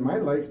 even in my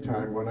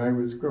lifetime when I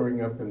was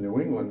growing up in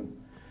New England,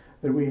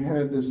 that we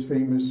had this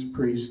famous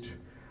priest,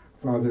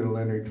 Father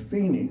Leonard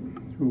Feeney,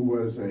 who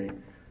was a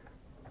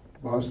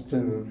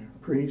Boston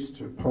priest,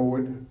 a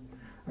poet,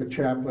 a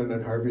chaplain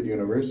at Harvard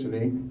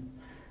University.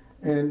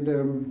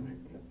 And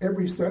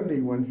every Sunday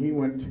when he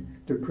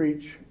went to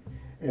preach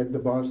at the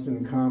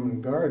Boston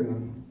Common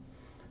Garden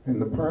in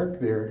the park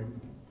there,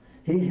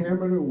 he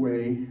hammered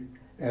away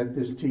at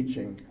this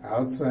teaching.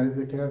 Outside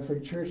the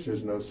Catholic Church,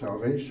 there's no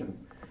salvation.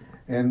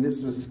 And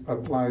this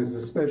applies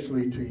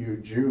especially to you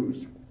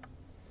Jews.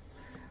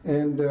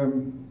 And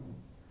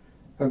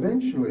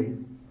eventually,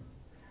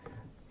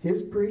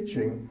 his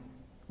preaching,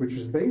 which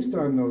was based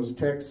on those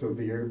texts of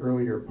the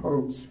earlier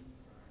popes,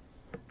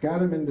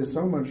 got him into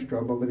so much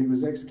trouble that he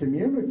was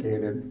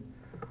excommunicated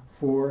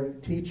for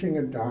teaching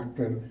a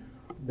doctrine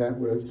that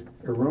was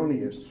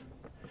erroneous.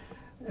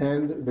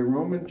 And the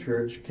Roman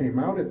Church came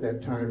out at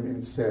that time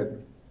and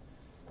said,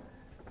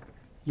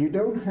 you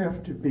don't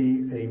have to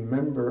be a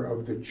member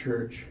of the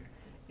church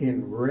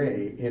in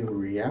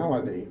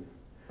reality.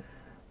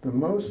 The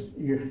most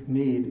you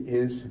need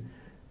is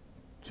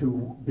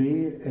to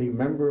be a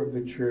member of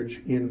the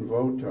church in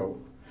voto.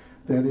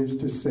 That is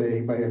to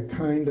say, by a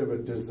kind of a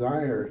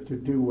desire to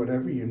do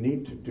whatever you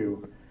need to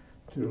do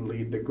to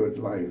lead the good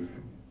life.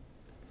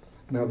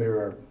 Now, there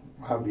are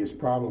obvious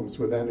problems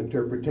with that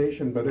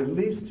interpretation, but at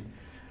least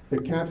the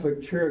Catholic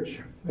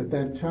Church at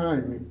that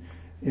time,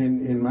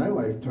 in my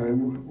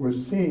lifetime,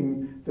 was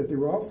seeing that there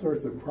were all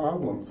sorts of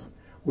problems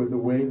with the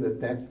way that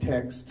that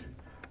text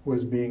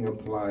was being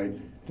applied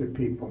to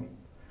people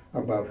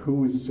about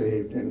who is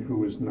saved and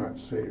who is not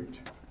saved.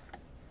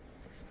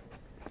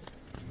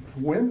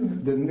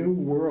 When the New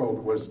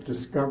World was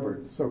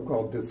discovered,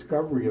 so-called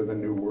discovery of the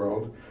New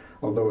World,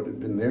 although it had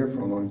been there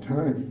for a long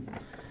time,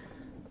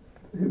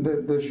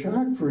 the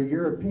shock for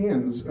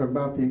Europeans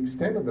about the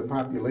extent of the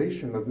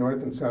population of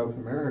North and South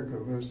America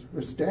was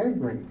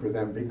staggering for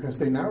them, because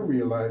they now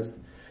realized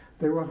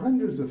there were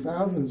hundreds of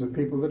thousands of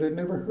people that had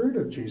never heard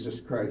of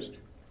Jesus Christ.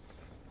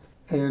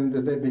 And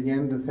they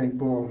began to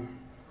think, well,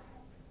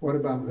 what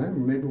about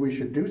them? Maybe we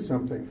should do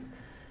something.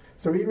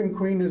 So even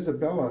Queen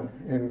Isabella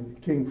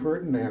and King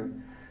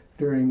Ferdinand,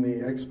 during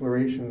the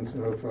explorations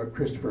of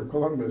Christopher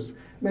Columbus,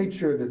 made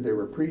sure that there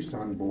were priests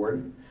on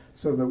board,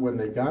 so that when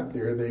they got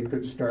there, they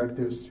could start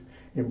this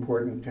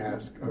important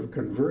task of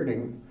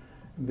converting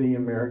the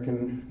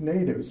American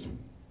natives.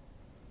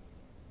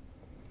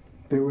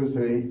 There was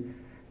a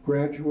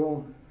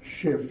gradual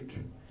shift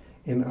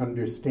in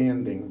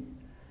understanding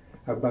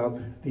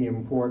about the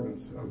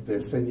importance of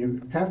this. And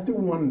you have to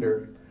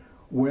wonder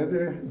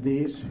whether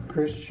these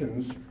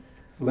Christians,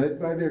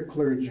 led by their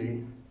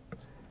clergy,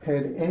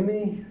 had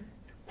any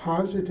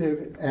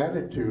positive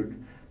attitude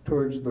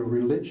towards the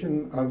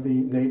religion of the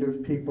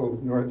native people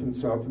of North and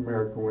South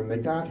America when they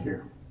got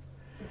here.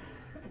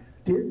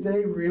 Did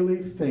they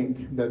really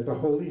think that the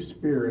Holy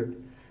Spirit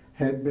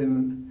had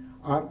been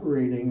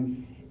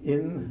operating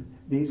in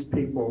these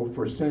people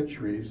for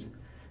centuries,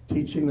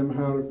 teaching them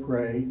how to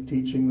pray,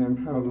 teaching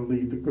them how to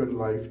lead the good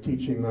life,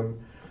 teaching them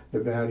the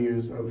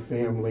values of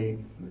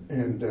family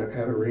and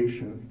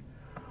adoration?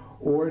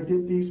 Or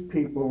did these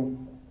people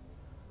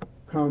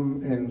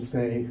come and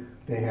say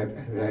they have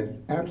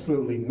had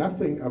absolutely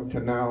nothing up to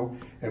now,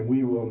 and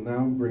we will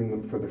now bring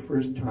them for the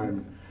first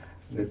time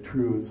the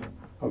truths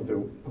of the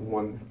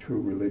one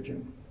true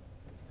religion?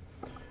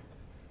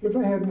 If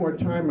I had more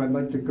time, I'd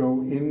like to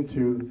go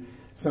into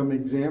some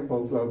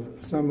examples of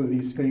some of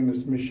these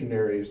famous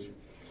missionaries,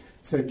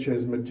 such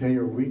as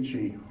Matteo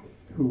Ricci,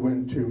 who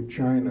went to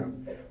China,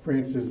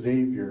 Francis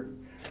Xavier,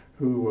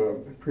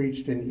 who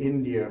preached in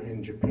India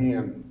and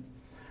Japan,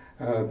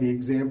 the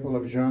example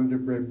of Jean de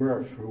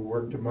Brébeuf, who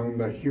worked among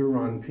the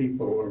Huron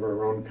people of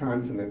our own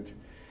continent,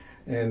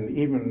 and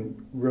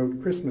even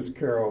wrote Christmas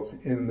carols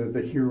in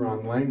the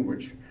Huron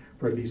language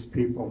for these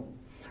people.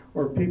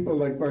 Or people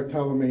like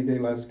Bartolomé de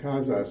las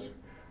Casas,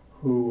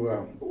 who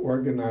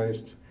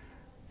organized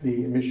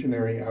the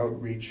missionary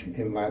outreach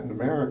in Latin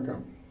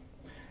America.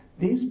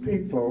 These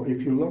people,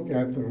 if you look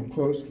at them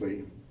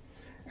closely,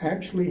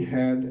 actually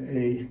had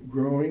a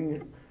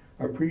growing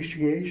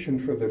appreciation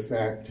for the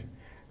fact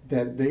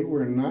that they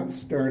were not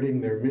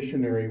starting their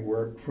missionary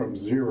work from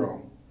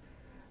zero.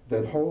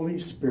 The Holy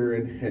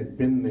Spirit had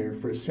been there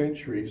for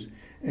centuries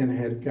and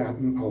had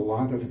gotten a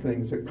lot of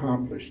things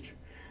accomplished.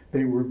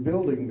 They were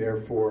building,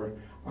 therefore,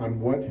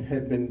 on what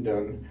had been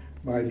done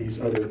by these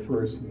other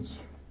persons.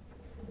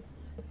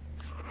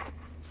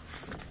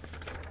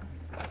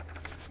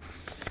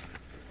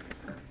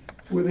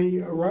 With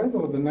the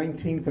arrival of the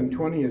 19th and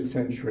 20th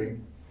century,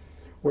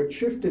 what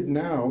shifted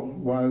now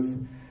was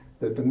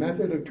that the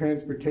method of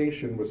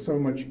transportation was so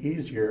much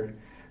easier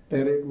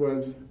that it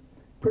was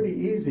pretty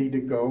easy to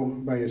go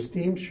by a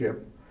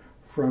steamship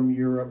from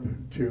Europe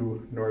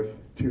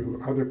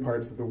to other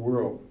parts of the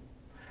world.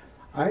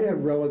 I have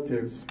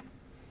relatives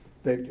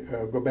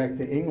that go back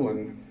to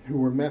England who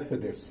were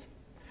Methodists,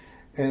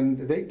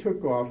 and they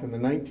took off in the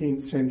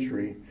 19th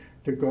century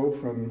to go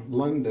from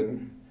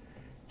London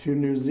to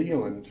New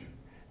Zealand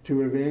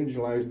to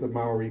evangelize the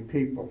Maori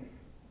people.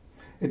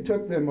 It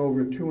took them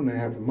over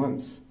 2.5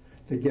 months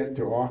to get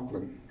to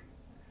Auckland.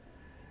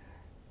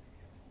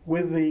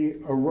 With the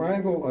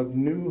arrival of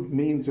new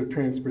means of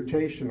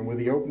transportation, with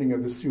the opening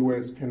of the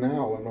Suez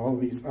Canal and all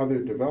these other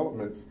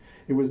developments,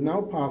 it was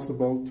now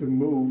possible to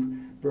move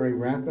very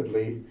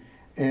rapidly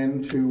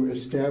and to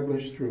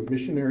establish through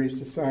missionary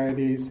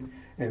societies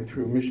and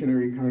through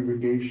missionary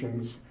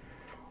congregations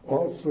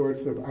all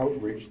sorts of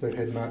outreach that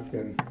had not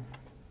been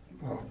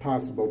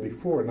possible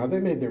before. Now, they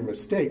made their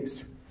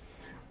mistakes.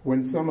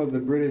 When some of the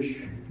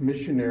British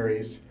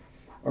missionaries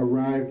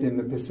arrived in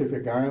the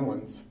Pacific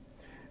Islands,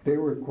 they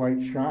were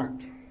quite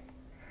shocked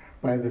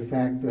by the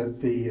fact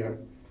that the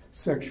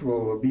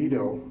sexual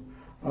libido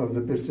of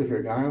the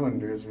Pacific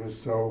Islanders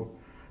was so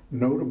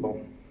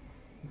notable.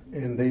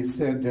 And they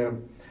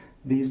said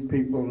these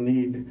people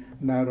need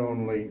not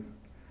only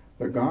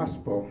the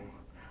gospel,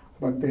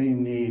 but they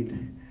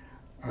need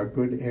a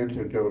good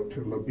antidote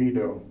to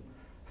libido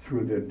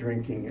through the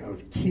drinking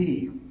of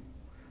tea,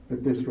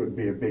 that this would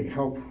be a big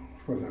help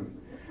for them.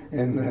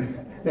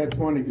 And that's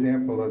one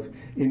example of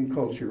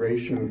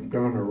inculturation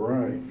gone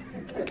awry.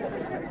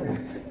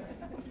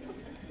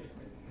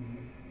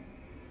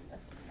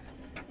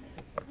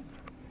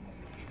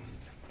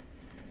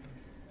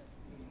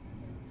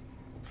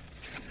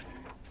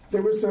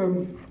 There was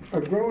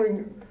a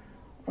growing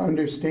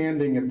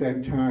understanding at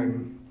that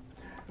time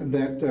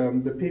that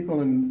the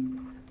people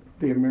in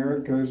the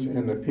Americas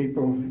and the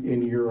people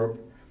in Europe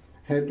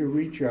had to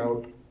reach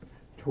out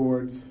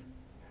towards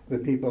the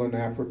people in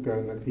Africa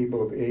and the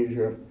people of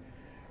Asia.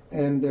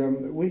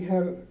 And we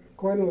had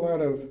quite a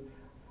lot of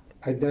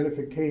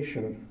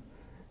identification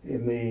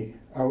in the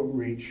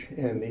outreach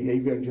and the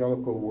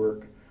evangelical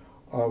work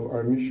of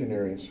our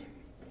missionaries.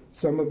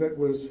 Some of it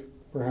was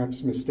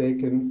perhaps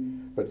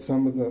mistaken, but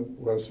some of it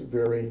was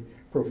very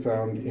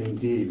profound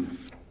indeed.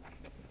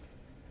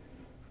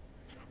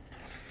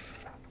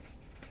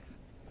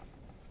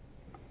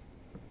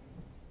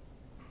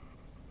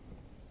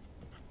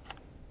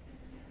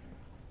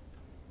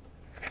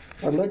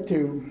 I'd like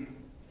to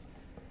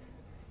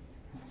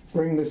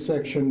bring this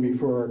section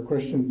before our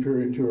question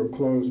period to a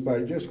close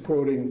by just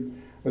quoting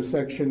a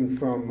section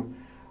from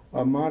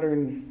a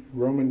modern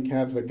Roman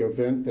Catholic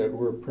event that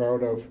we're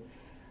proud of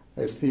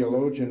as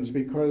theologians,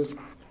 because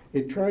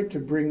it tried to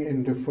bring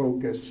into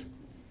focus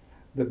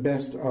the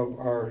best of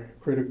our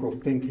critical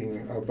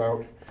thinking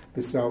about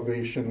the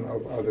salvation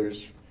of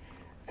others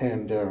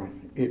and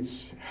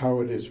it's how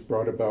it is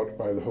brought about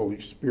by the Holy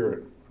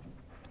Spirit.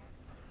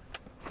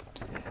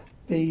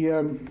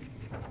 The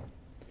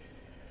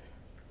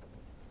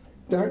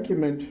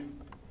document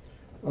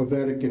of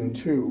Vatican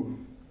II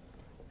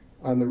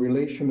on the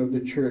relation of the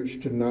Church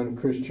to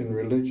non-Christian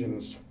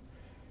religions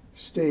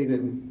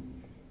stated,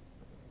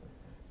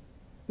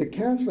 "The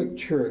Catholic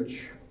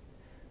Church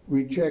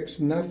rejects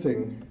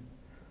nothing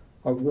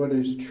of what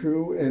is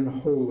true and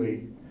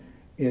holy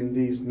in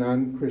these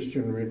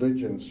non-Christian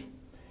religions.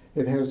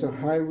 It has a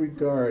high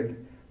regard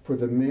for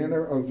the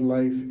manner of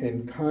life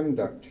and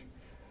conduct,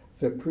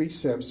 the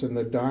precepts and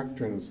the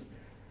doctrines,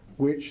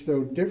 which,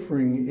 though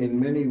differing in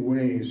many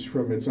ways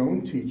from its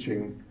own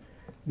teaching,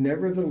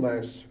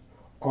 nevertheless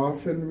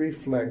often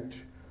reflect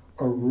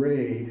a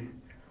ray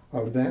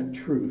of that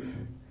truth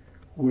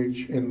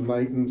which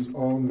enlightens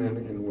all men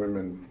and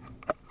women.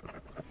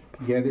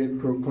 Yet it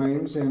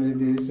proclaims, and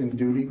it is in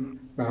duty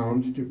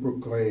bound to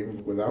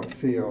proclaim without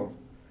fail,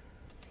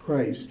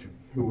 Christ,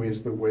 who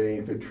is the way,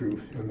 the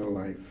truth, and the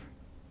life."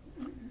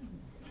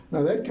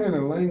 Now that kind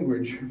of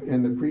language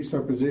and the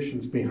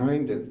presuppositions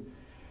behind it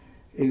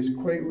is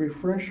quite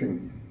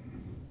refreshing.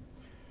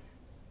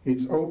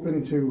 It's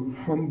open to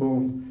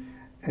humble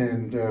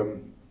and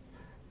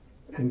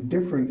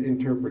different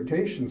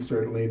interpretations,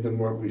 certainly, than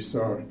what we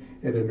saw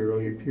at an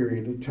earlier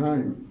period of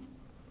time.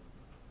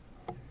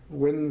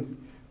 When,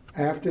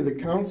 after the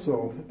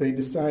council, they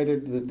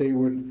decided that they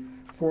would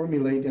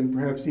formulate in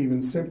perhaps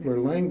even simpler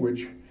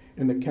language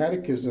in the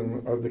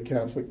Catechism of the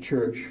Catholic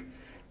Church,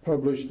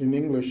 published in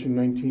English in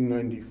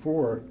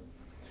 1994,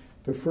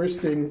 the first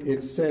thing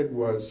it said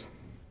was,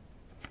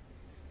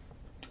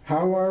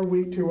 "How are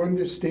we to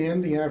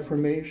understand the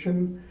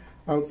affirmation,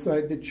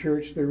 'Outside the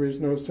Church there is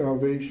no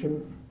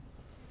salvation'?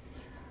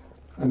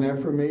 An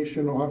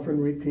affirmation often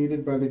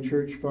repeated by the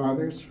Church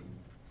Fathers.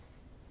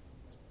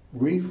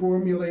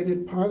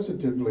 Reformulated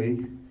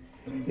positively,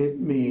 it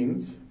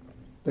means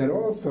that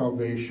all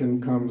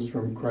salvation comes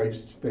from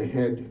Christ the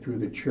head through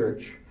the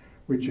Church,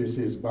 which is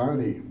his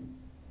body.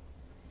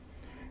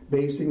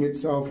 Basing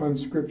itself on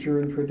Scripture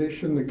and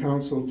tradition, the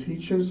Council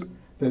teaches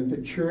that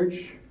the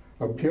Church,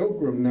 a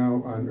pilgrim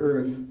now on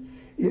earth,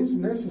 is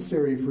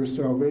necessary for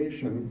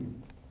salvation,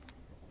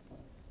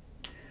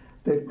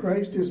 that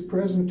Christ is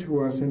present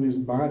to us in his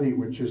body,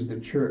 which is the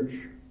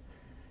Church.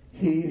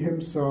 He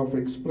himself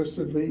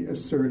explicitly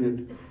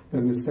asserted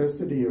the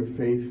necessity of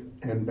faith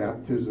and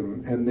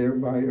baptism, and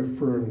thereby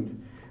affirmed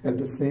at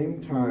the same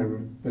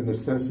time the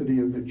necessity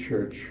of the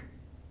Church,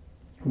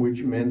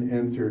 which men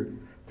enter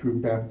through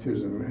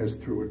baptism as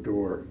through a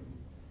door.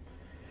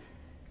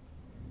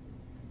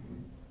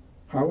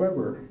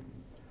 However,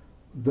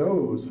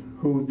 those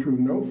who, through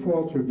no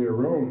fault of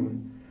their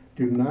own,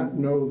 do not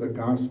know the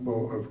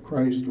gospel of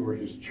Christ or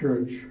his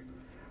Church,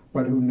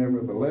 but who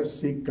nevertheless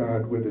seek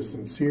God with a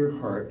sincere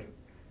heart,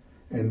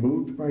 and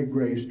moved by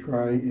grace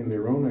try in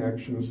their own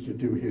actions to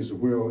do his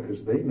will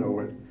as they know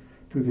it,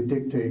 through the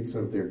dictates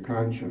of their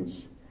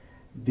conscience,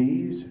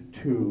 these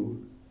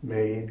too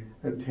may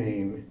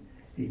attain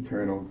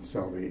eternal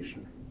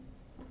salvation."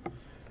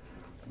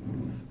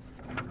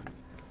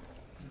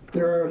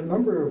 There are a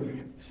number of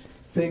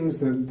things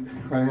that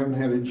I haven't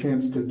had a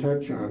chance to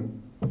touch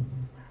on.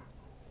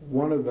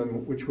 One of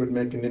them, which would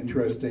make an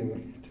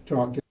interesting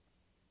talk